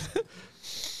 Ready?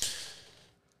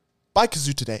 Buy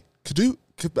kazoo today. That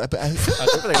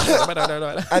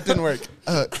didn't work.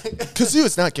 Kazoo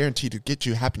is not guaranteed to get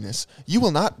you happiness. You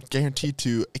will not guaranteed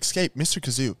to escape Mr.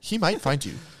 Kazoo. He might find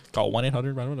you. Call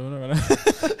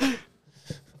 1-800.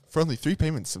 For only 3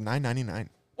 payments of $9.99.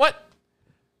 What?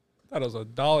 That was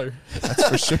 $1. That's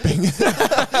for shipping.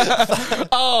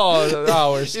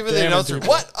 Oh, we're Even the scamming announcer, people.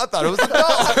 what? I thought it was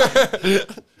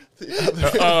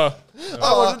 $1.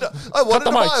 I wanted to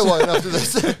the buy mics. one after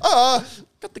this.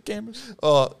 Got the cameras.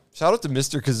 Shout out to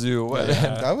Mr. Kazoo.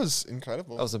 That was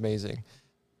incredible. That was amazing.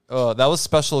 That was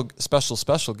special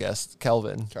guest,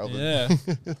 Kelvin, Yeah.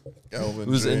 Calvin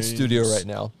who's in James. studio right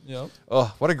now. Yep.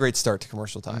 Oh, what a great start to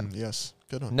commercial time. Yes,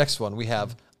 good one. Next one, we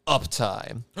have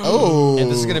Uptime. Oh, And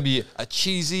this is going to be a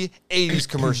cheesy 80s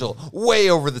commercial, way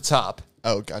over the top.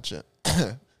 oh, gotcha.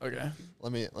 Okay.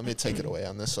 Let me take it away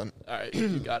on this one. All right. You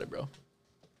got it, bro.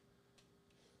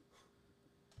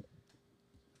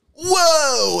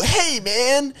 Whoa! Hey,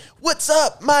 man! What's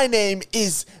up? My name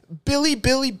is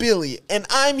Billy, and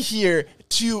I'm here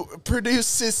to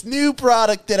produce this new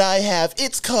product that I have.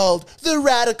 It's called the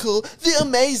Radical, the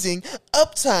Amazing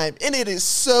Uptime, and it is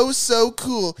so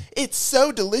cool. It's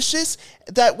so delicious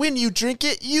that when you drink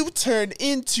it, you turn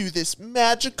into this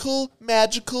magical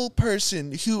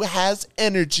person who has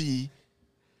energy.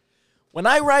 When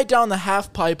I ride down the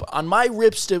half pipe on my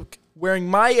ripstick wearing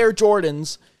my Air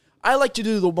Jordans, I like to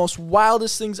do the most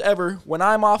wildest things ever when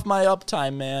I'm off my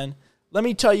uptime, man. Let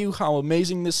me tell you how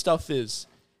amazing this stuff is.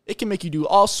 It can make you do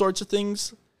all sorts of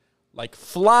things, like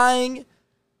flying,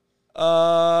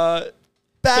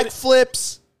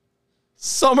 Backflips,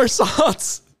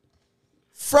 somersaults,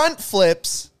 front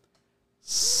flips,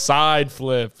 side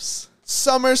flips,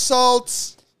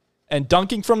 somersaults. and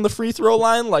dunking from the free throw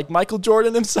line like Michael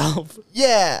Jordan himself.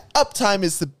 Yeah, Uptime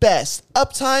is the best.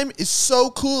 Uptime is so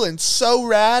cool and so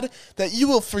rad that you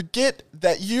will forget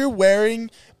that you're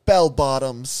wearing bell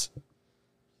bottoms.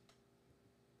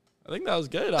 I think that was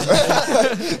good.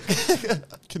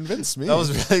 Convince me. That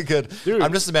was really good. Dude.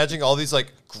 I'm just imagining all these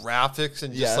like graphics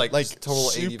and just like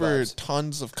total 80 super vibes.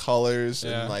 tons of colors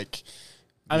Yeah. and like.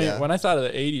 I mean, yeah. when I thought of the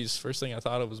 80s, first thing I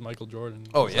thought of was Michael Jordan.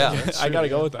 Oh, yeah. I got to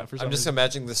go with that for some I'm just reason.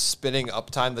 imagining the spinning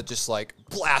Uptime that just like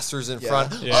blasters in Yeah.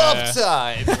 front. Yeah.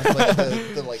 Uptime. like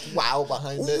the like wow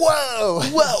behind it. Whoa.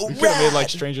 We could have made like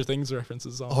Stranger Things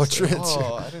references. Oh, true.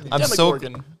 Oh, I didn't even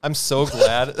I'm so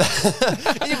glad.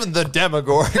 Even the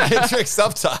Demogorgon drinks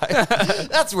Uptime.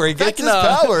 That's where he gets his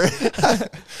power.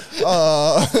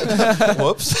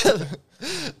 Whoops.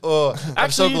 Oh,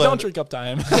 I'm so Actually, glad. don't drink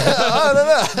Uptime.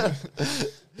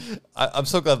 I'm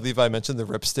so glad Levi mentioned the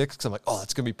ripsticks because I'm like, oh,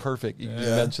 that's gonna be perfect. You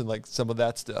mentioned like some of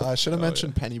that stuff. I should have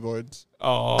mentioned penny boards.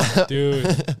 Oh, dude.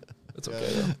 That's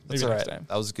okay, though. Maybe That's all next right. time.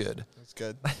 That was good. That's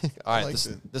good. All I right,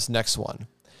 liked this next one,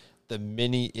 the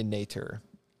Mini Inator.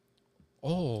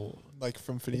 Oh. Like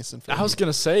from Phineas and Ferb. I was going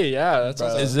to say, yeah. That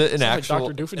sounds like, Is it an sounds like actual?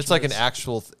 Dr. Doofenshmirtz. It's like an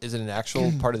actual. Is it an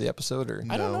actual part of the episode or?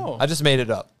 I don't No. know. I just made it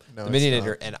up. No, the Mini it's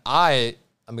Inator, and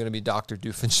I'm gonna be Dr.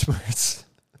 Doofenshmirtz.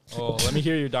 Oh, let me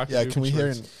hear your Dr. Yeah, can we hear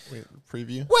Doofenshmirtz. a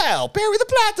preview? Well, Barry the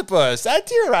Platypus. Out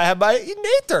here, I have my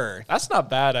Inator. That's not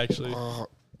bad, actually.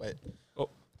 Wait. Oh.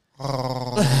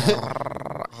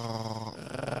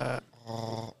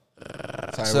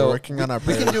 Sorry, So, we're working on our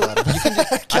we can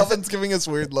prayer. Kelvin's giving us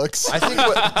weird looks. I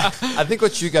think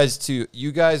what you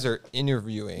guys are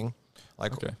interviewing,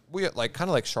 like we like kind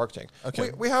of like Shark Tank.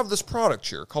 Okay. We have this product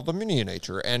here called the Mini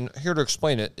Inator, and here to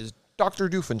explain it is Dr.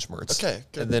 Doofenshmirtz. Okay,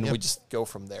 good. And then Yep. we just go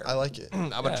from there. I like it. I'm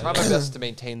gonna try my best to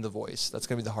maintain the voice. That's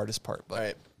gonna be the hardest part.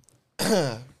 But All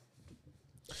right.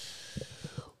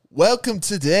 Welcome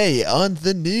today on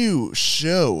the new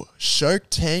show, Shark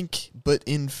Tank, but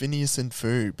in Phineas and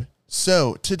Ferb.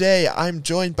 So, today I'm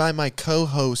joined by my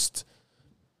co-host,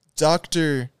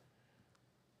 Dr.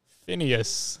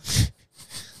 Phineas.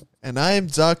 And I am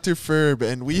Dr. Ferb,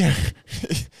 and we are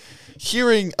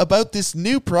hearing about this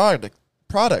new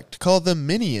product called the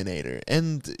Minionator.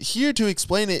 And here to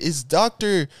explain it is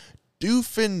Dr.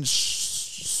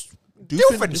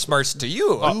 Doofenshmirtz to you.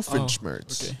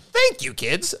 Doofenshmirtz. Okay. Thank you,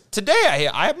 kids. Today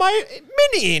I have my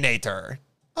Mini Inator.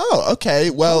 Oh,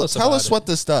 okay. Well, us tell about us it. what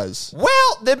this does.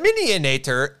 Well, the Mini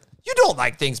Inator, you don't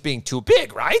like things being too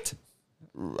big, right?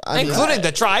 I mean- Including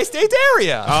the tri-state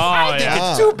area. I think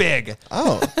yeah. it's too big.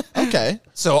 Oh, okay.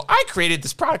 So I created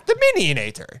this product, the Mini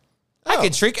Inator. I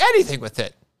can shrink anything with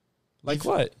it. Like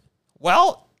what?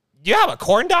 Well, you have a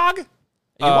corn dog, and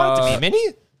you want it to be mini?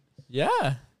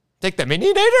 Yeah. Take the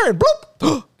Mini Inator and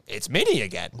bloop, it's mini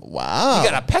again. Wow. You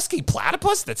got a pesky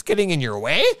platypus that's getting in your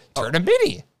way? Turn a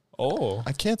mini. Oh.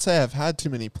 I can't say I've had too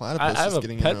many platypuses I have a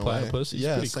getting pet in my way. platypus. He's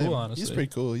pretty cool, honestly. He's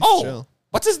pretty cool. He's Oh, chill.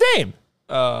 what's his name?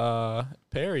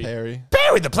 Perry. Perry.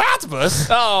 Barry the Platypus.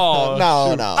 Oh.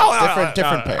 No. no, different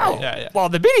no, Perry. Oh, Yeah, yeah. Well,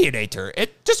 the Mini Inator,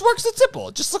 it just works as simple.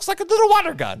 It just looks like a little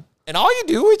water gun. And all you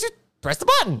do is just press the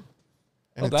button.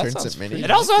 And it that turns sounds it mini. pretty-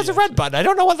 It also has a red button. I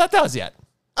don't know what that does yet.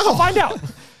 I'll find out.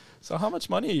 So how much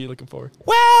money are you looking for?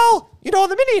 Well, the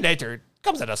Mini Inator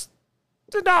comes at us.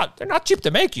 They're not cheap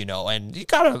to make, and you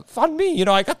gotta fund me.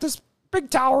 I got this big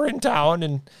tower in town,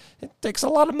 and it takes a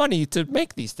lot of money to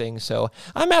make these things. So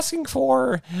I'm asking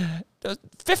for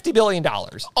 $50 billion.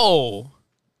 Oh.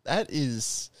 That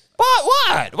is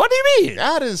What? What do you mean?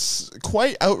 that is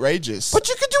quite outrageous. But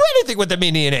you can do anything with the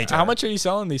Minianator. How much are you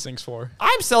selling these things for?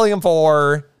 I'm selling them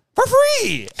for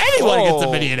free. Anyone gets a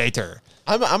Oh. Minianator.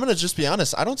 I'm gonna just be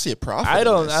honest. I don't see a profit. I in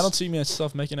don't this. see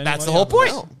myself making any That's the money whole off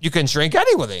of point. this. You can shrink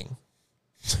anything.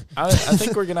 I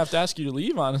think we're going to have to ask you to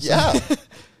leave, honestly. Yeah.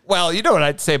 Well, you know what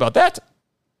I'd say about that?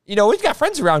 You know, we've got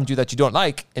friends around you that you don't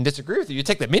like and disagree with you. You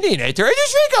take the Minianator and you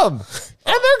shrink them,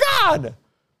 and they're gone.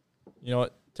 You know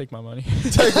what? Take my money.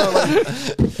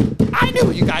 I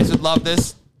knew you guys would love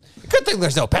this. Good thing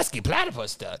there's no pesky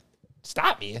platypus to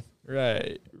stop me.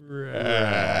 Right.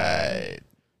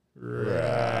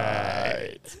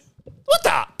 What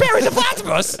the? Bury the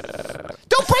platypus?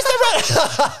 Don't press the red.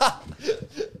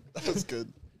 That was good.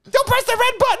 Don't press the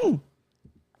red button.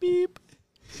 Beep.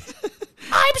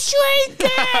 I'm shrinking.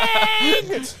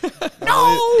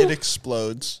 No. It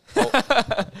explodes.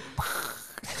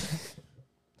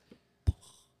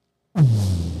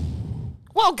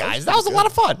 Well, guys, that was a lot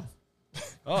of fun.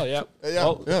 Oh, yeah. Yeah,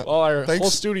 Well, yeah. well, our Thanks.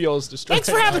 whole studio is destroyed. Thanks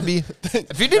for having me.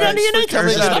 If you need any Thanks for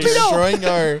coming Miniators, just and let me know. destroying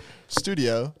our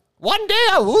studio. One day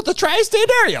I will the tri-state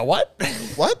area. What?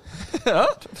 What?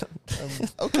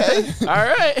 Okay. All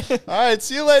right. All right.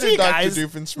 See you later, See you Dr. guys.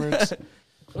 Doofenshmirtz.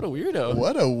 What a weirdo.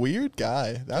 What a weird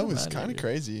guy. That was outta kind of here.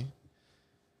 crazy.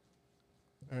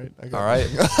 All right. I got All right.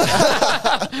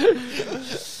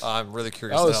 I'm really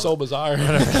curious. That was so bizarre.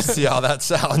 to see how that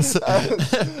sounds.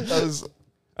 That was.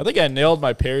 I think I nailed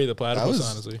my Perry the Platypus, was-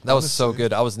 honestly. That was so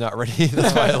good. I was not ready.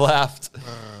 That's why I laughed.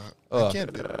 I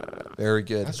can't. Very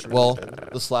good. That's really Well, good.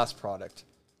 this last product,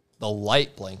 the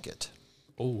light blanket.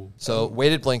 Oh. So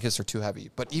weighted blankets are too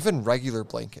heavy, but even regular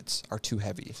blankets are too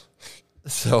heavy.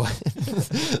 So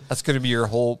that's going to be your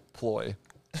whole ploy.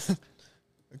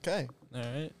 Okay. All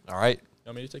right. All right. You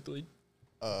want me to take the lead?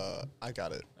 I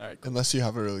got it. All right, cool. Unless you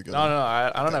have a really good No, one.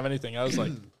 I don't have anything. I was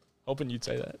like hoping you'd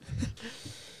say that.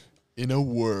 In a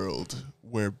world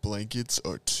where blankets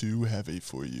are too heavy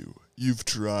for you, you've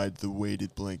tried the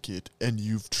weighted blanket and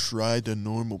you've tried a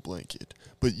normal blanket,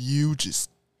 but you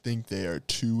just think they are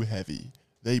too heavy.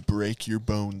 They break your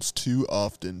bones too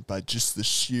often by just the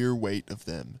sheer weight of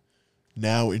them.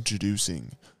 Now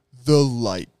introducing the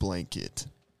light blanket.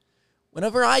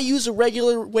 Whenever I use a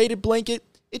regular weighted blanket,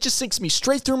 it just sinks me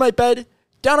straight through my bed,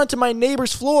 down onto my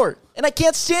neighbor's floor, and I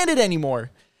can't stand it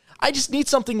anymore. I just need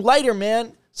something lighter,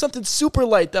 man. Something super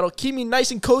light that'll keep me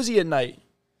nice and cozy at night.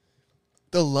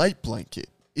 The light blanket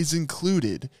is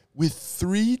included with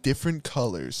 3 different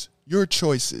colors. Your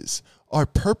choices are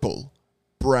purple,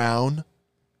 brown,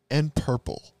 and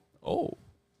purple. Oh.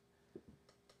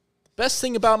 Best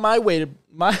thing about my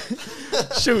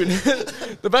shoot.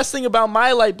 The best thing about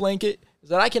my light blanket is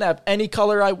that I can have any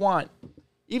color I want.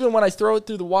 Even when I throw it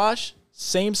through the wash,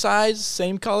 same size,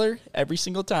 same color, every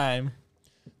single time.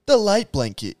 The light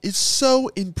blanket is so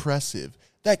impressive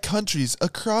that countries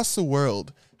across the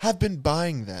world have been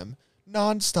buying them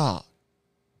nonstop.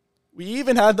 We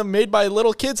even had them made by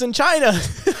little kids in China.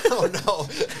 Oh, no.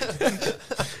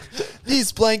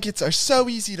 These blankets are so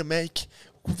easy to make.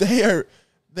 They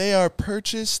are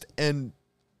purchased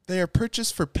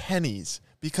for pennies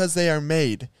because they are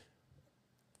made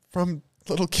from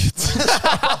little kids.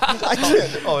 I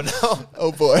can't. Oh, no.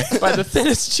 Oh boy. By the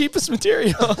thinnest, cheapest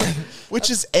material. Which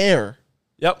is air.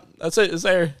 Yep, that's it. It's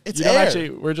air. It's you don't air. actually.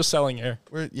 We're just selling air.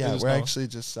 We're just we're know. actually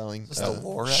just selling Just a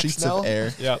Lorax sheets now? of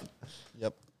air. Yep.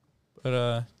 Yep.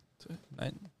 But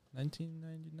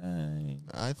 1999.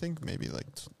 I think maybe like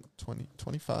 20,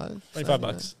 25? 25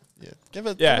 bucks. Yeah. Give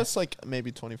us like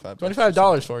maybe 25 bucks.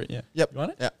 $25 for it. Yeah. Yep. You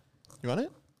want it? Yeah. You want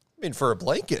it? I mean, for a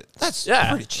blanket, that's Yeah.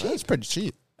 pretty cheap. That's pretty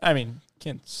cheap. I mean,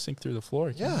 can't sink through the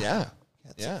floor. can it? Yeah.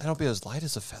 Yeah. It'll be as light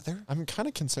as a feather. I'm kind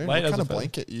of concerned Light what as kind a of feather.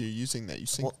 blanket you're using that you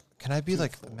sink. Well, can I be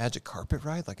like a magic carpet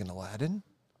ride, like in Aladdin?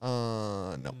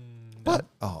 No. What?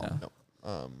 Oh, No.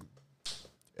 No.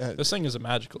 This thing isn't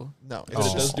magical. No. But It's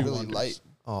it does just do really wonders. light.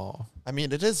 oh, I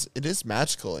mean, it is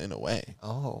magical in a way.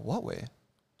 oh. What way?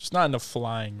 Just not in a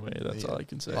flying way. That's Yeah. all I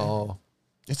can say. Oh,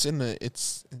 It's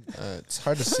it's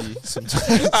hard to see sometimes.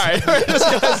 All right, we're just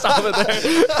gonna stop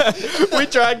it there. We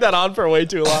dragged that on for way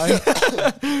too long.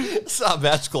 it's not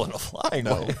magical in a flying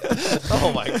No. way.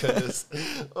 Oh my goodness.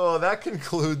 Oh, that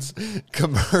concludes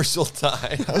commercial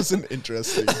time. That was an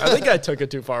interesting. I think I took it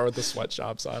too far with the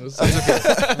sweatshops. Honestly,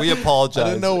 We apologize. I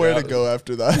didn't know where to go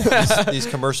after that. These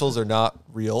commercials are not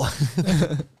real.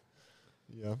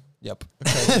 Yeah. Yep.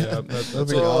 yeah, that's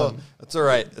Moving Oh, on. that's all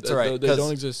right. That's all right. They 'cause-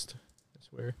 don't exist. I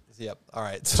swear. Yep. All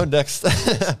right. So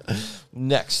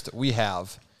next we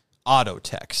have auto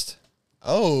text.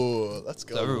 Oh, let's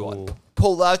go. So everyone,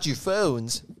 pull out your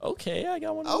phones, Okay, I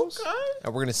got one of those.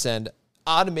 and we're gonna send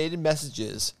automated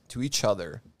messages to each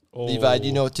other. Oh. Levi, do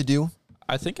you know what to do?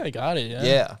 I think I got it. Yeah.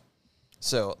 Yeah.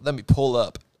 So let me pull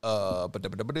up. I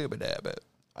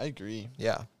agree.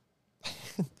 Yeah.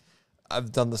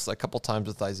 I've done this like a couple times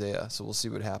with Isaiah, so we'll see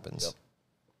what happens. Yep.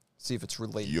 See if it's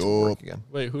related to Yup. work again.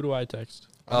 Wait, who do I text?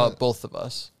 Both of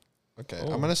us. Okay,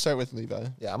 Oh. I'm gonna start with Levi.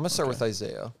 Yeah, I'm gonna start Okay. with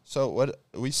Isaiah. So what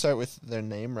we start with their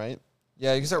name, right?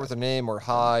 Yeah, you can start with a name or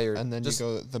hi or And then just, you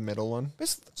go the middle one.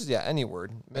 just yeah, any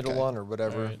word, middle Okay. one or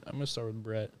whatever. All right, I'm gonna start with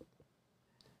Brett.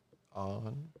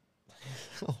 On.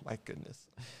 Oh my goodness.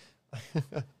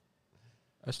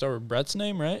 I start with Brett's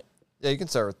name, right? Yeah, you can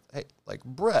start with hey, like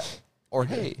Brett or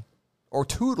hey or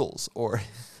Toodles or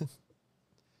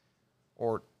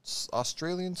or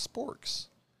Australian sporks.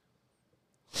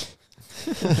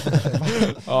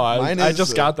 Oh, Mine I is,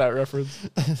 just got that reference.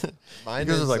 Mine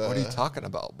You guys is are like, what are you uh, talking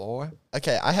about, boy?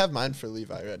 Okay, I have mine for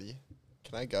Levi ready.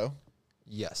 Can I go?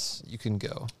 Yes, you can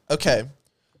go. Okay,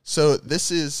 so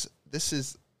this is.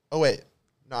 Oh wait,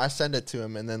 no, I send it to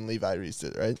him and then Levi reads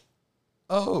it, right?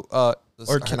 Oh,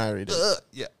 Or can I read it?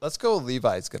 Yeah, let's go.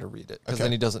 Levi's gonna read it because Okay.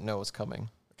 then he doesn't know what's coming.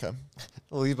 Okay.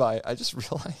 Levi, I just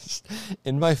realized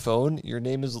in my phone your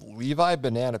name is Levi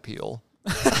Banana Peel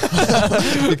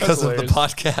because of the hilarious.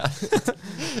 podcast.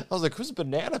 I was like, "Who's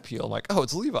Banana Peel?" I'm like, "Oh,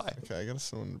 it's Levi." Okay, I gotta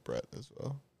send one to Brett as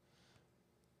well.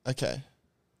 Okay.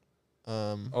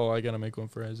 Oh, I gotta make one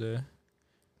for Isaiah.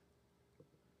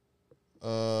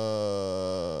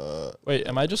 Wait,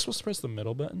 am I just supposed to press the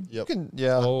middle button? You Yep. can,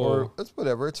 yeah, Oh. or it's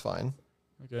whatever. It's fine.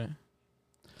 Okay,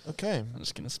 Okay, I'm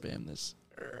just gonna spam this.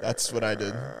 that's what I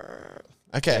did.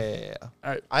 Okay,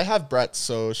 Yeah. I have Brett,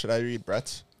 so should I read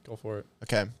Brett's? Go for it.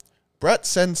 Okay. Brett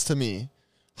sends to me,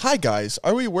 "Hi guys,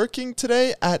 are we working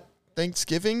today at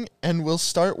Thanksgiving and we'll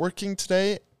start working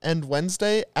today and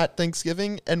Wednesday at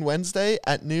Thanksgiving and Wednesday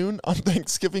at noon on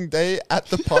Thanksgiving Day at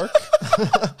the park?"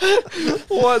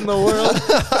 What in the world?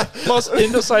 Most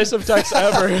indecisive text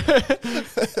ever.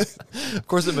 Of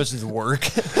course, it mentions work.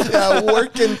 Yeah,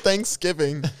 work in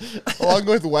Thanksgiving along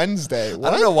with Wednesday. I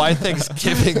What? don't know why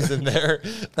Thanksgiving's in there.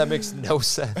 That makes no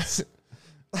sense.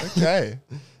 Okay.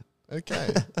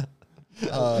 Okay.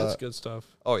 That's good stuff.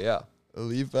 Oh yeah.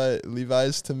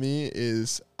 Levi's to me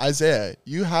is, "Isaiah,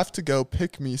 you have to go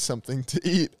pick me something to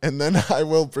eat and then I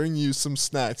will bring you some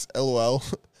snacks. LOL.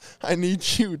 I need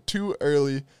you too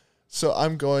early, so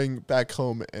I'm going back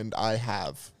home and I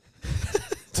have."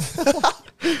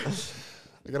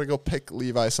 I gotta go pick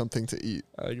Levi something to eat.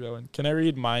 I like that one. Can I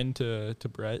read mine to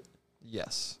Brett?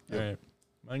 Yes. All right.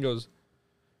 Mine goes,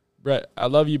 "Brett, I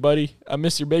love you, buddy. I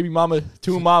miss your baby mama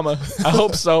too, mama. I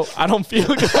hope so. I don't feel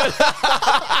good."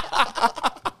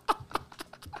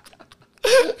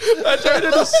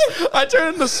 I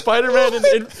turned into Spider-Man in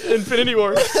Infinity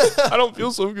War. I don't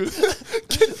feel so good.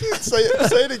 Say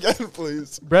it again,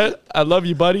 please. "Brett, I love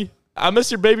you, buddy. I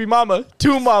miss your baby mama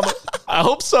too, mama. I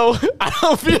hope so. I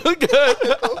don't feel good."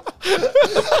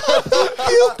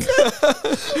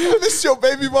 I miss your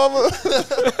baby mama.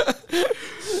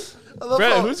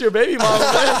 Brett, who's your baby mama,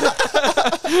 man?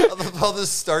 I love how this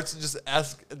starts and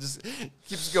just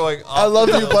keeps going. I love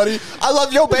you, buddy. I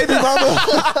love your baby mama.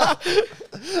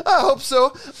 I hope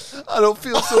so. I don't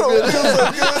feel so good.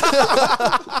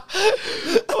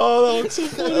 Oh, that one's so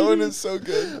funny. That one is so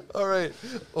good. All right.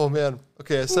 Oh man.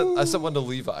 Okay, I sent one to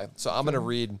Levi, so I'm gonna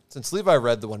read. Since Levi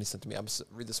read the one he sent to me, I'm gonna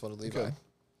read this one to Levi. Okay.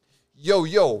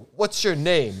 Yo, what's your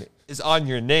name? Is on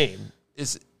your name.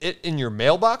 Is it in your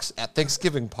mailbox at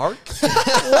Thanksgiving Park?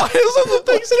 Why is it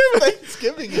the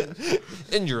Thanksgiving.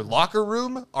 In your locker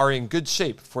room are in good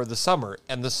shape for the summer,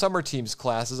 and the summer team's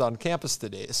class is on campus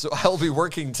today, so I'll be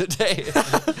working today.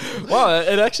 Wow,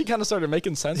 it actually kind of started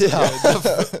making sense.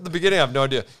 The beginning, I have no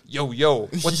idea. Yo,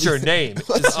 what's your name?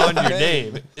 Is on your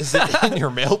name. Is it in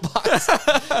your mailbox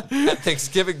at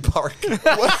Thanksgiving Park?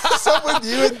 What's up with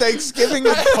you and Thanksgiving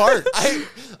in parks?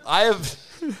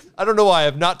 I don't know why I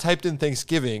have not typed in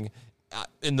Thanksgiving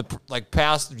in the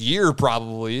past year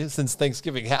probably since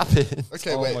Thanksgiving happened.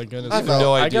 Okay, Oh wait. my goodness. I have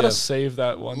no I idea. gotta save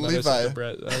that one that I sent Levi. to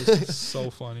Brett. That was so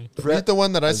funny. Read the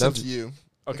one that I love sent to you.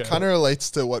 Okay. It kind of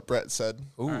relates to what Brett said.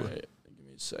 Ooh, All right. Give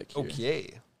me a sec here. okay.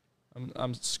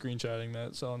 I'm screenshotting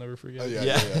that, so I'll never forget. Oh, yeah.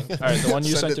 Yeah. yeah. All right, the one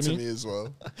you Send sent it to to me? me as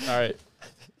well. All right.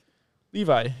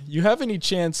 Levi, you have a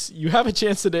chance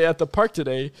today at the park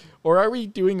today, or are we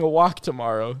doing a walk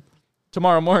tomorrow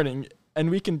morning, and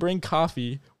we can bring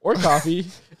coffee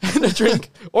and a drink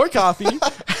or coffee,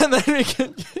 and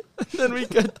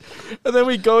then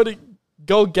we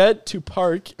go get to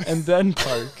park and then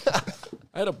park.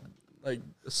 I had to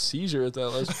a seizure at that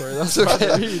last part. That's It's hard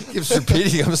to okay. read. Keeps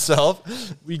repeating himself.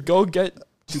 We go get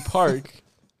to park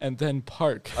and then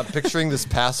park. I'm picturing this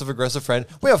passive aggressive friend.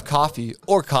 We have coffee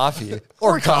or coffee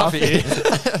or coffee.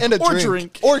 And a Or drink.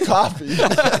 drink. Or coffee.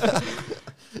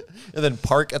 And then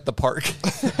park at the park.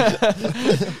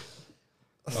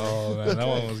 Oh, man. That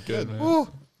one was good, man. Woo.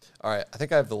 All right. I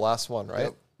think I have the last one, right?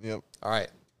 Yep. All right.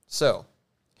 So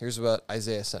here's what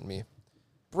Isaiah sent me.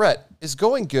 Brett is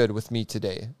going good with me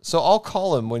today, so I'll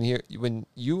call him when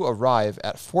you arrive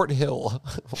at Fort Hill.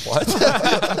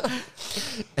 What?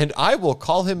 And I will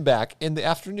call him back in the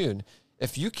afternoon.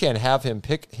 If you can have him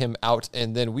pick him out,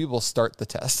 and then we will start the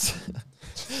test.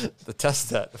 The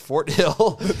test at Fort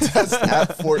Hill. That's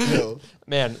at Fort Hill.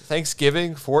 Man,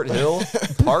 Thanksgiving, Fort Hill,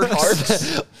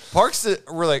 Parks. Parks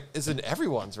were like, is in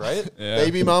everyone's, right? Yeah.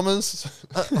 Baby mamas.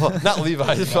 Well, not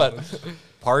Levi's, but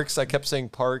Parks. I kept saying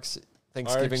Parks.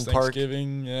 Thanksgiving Park.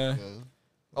 Thanksgiving, yeah.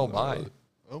 Oh, my.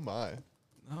 Oh my.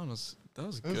 That was That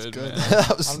was good, good. man.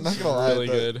 That was I'm not gonna lie. Really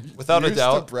the good. Without a yours to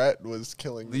doubt, Brett was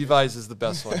killing me. Levi's is the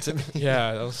best one to me.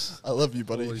 Yeah, that was. I love you,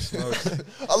 buddy. Holy smokes.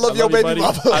 I love your you, baby buddy.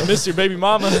 mama. I miss your baby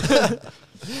mama.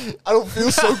 I don't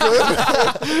feel so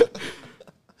good.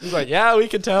 He's like, yeah, we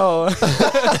can tell.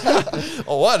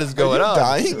 Oh, what is going on?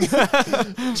 Dying?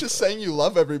 Just saying you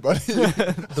love everybody.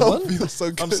 I don't feel so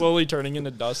good. I'm slowly turning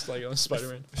into dust like on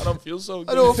Spider-Man. I don't feel so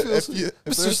good. I don't feel If so you- if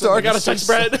Mr. there's Stark. I gotta text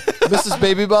Brett. Mrs.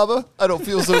 Baby Baba, I don't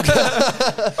feel so good.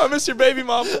 I miss your baby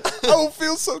mama. I don't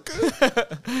feel so good.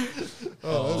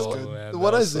 Oh, good. man, The that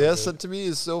one was so Isaiah good. sent to me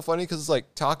is so funny because it's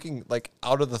like talking like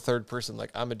out of the third person,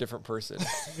 like I'm a different person.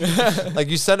 Like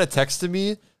you sent a text to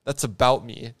me that's about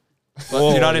me. But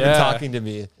Whoa, you're not even yeah. talking to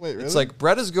me. Wait, It's really? like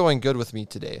Brett is going good with me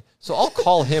today, so I'll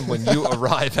call him when you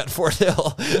arrive at Fort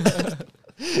Hill.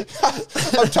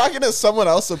 I'm talking to someone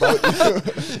else about you.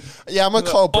 Yeah, I'm gonna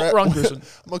call Brett. wrong person.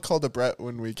 I'm gonna call the Brett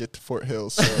when we get to Fort Hill.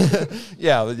 So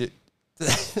Yeah. but you-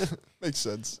 makes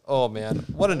sense. Oh man,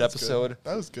 what an That's good. episode!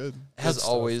 That was good. As stuff.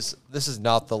 always, this is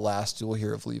not the last you'll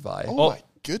hear of Levi. Oh, Oh. my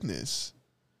goodness.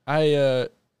 I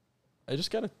just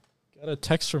got a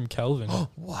text from Kelvin.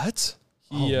 What?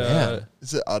 He Oh, man.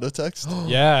 Is it auto text?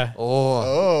 yeah. Oh,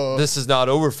 Oh, this is not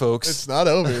over, folks. it's not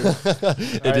over.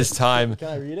 It is time. Can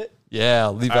I read it? Yeah,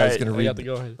 Levi's All right, gonna I read got the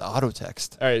go ahead. the auto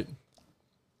text. All right,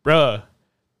 bruh.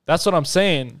 That's what I'm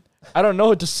saying. I don't know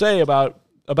what to say about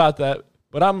that,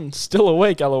 but I'm still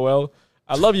awake. LOL.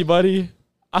 I love you, buddy.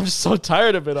 I'm so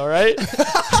tired of it. All right.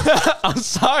 I'm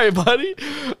sorry, buddy.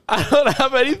 I don't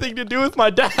have anything to do with my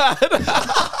dad.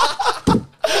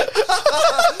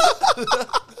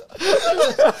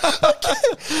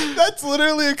 That's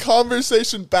literally a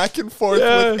conversation back and forth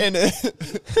Yeah. within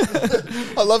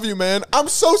it. I love you, man. I'm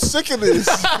so sick of this.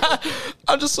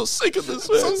 I'm just so sick of this.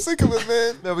 so Man. sick of it,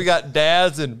 man. Man, we got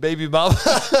dads and baby mama.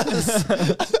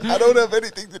 I don't have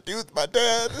anything to do with my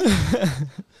dad.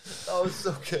 Oh, it's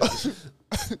so good.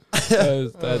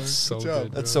 That's so good job.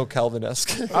 good. That's bro. so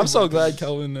Calvin-esque. I'm so glad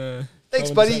Kelvin. Thanks,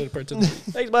 Kelvin buddy. decided to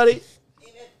participate. Thanks, buddy.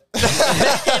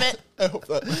 I hope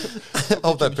that. I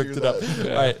hope that can picked hear it up. that.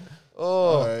 All right. Oh,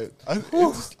 All right.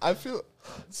 I feel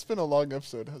it's been a long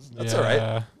episode, hasn't it? that's all right.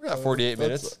 Yeah. We're at 48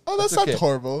 minutes. That's okay. not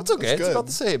horrible. It's okay. That's It's good. about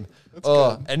the same. That's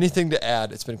good. Anything to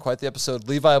add? It's been quite the episode.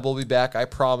 Levi will be back, I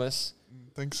promise.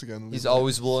 Thanks again. He's Levi.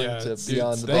 always willing Yeah, to dude, be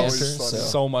on the thanks banter. always fun. So.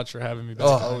 so much for having me back.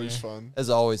 Oh. on always here. fun. As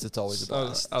always, it's always a I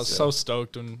blast. was so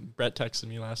stoked when Brett texted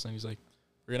me last night. He's like,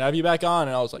 "We're gonna have you back on,"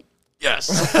 and I was like,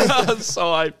 "Yes!" I was so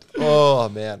hyped. Oh,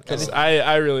 man. 'Cause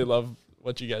I really love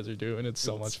what you guys are doing. It's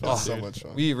so much fun. Oh, so dude. much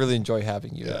fun. We really enjoy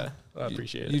having you. Yeah, I You-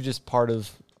 appreciate You it. just part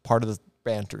of the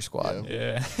banter squad.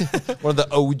 Yeah, One of the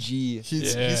OG.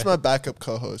 He's Yeah. my backup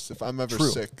co-host. If I'm ever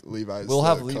True. sick, Levi's We'll the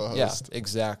have co-host. Yeah,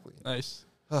 exactly. nice.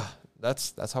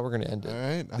 That's how we're gonna end it. All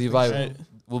right. I Levi so.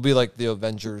 will be like the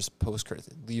Avengers post credit.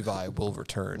 Levi will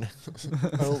return.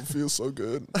 I don't feel so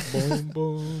good. Boom,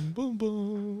 boom, boom,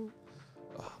 boom.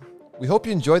 We hope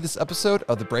you enjoyed this episode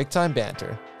of the Break Time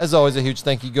Banter. As always, a huge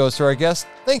thank you goes to our guest.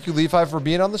 Thank you, Levi, for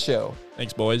being on the show.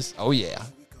 Thanks, boys. Oh yeah,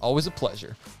 always a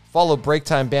pleasure. Follow Break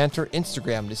Time Banter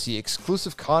Instagram to see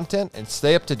exclusive content and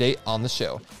stay up to date on the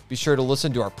show. Be sure to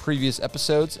listen to our previous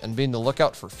episodes and be on the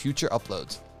lookout for future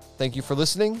uploads. Thank you for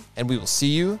listening, and we will see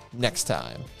you next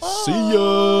time. See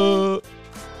ya.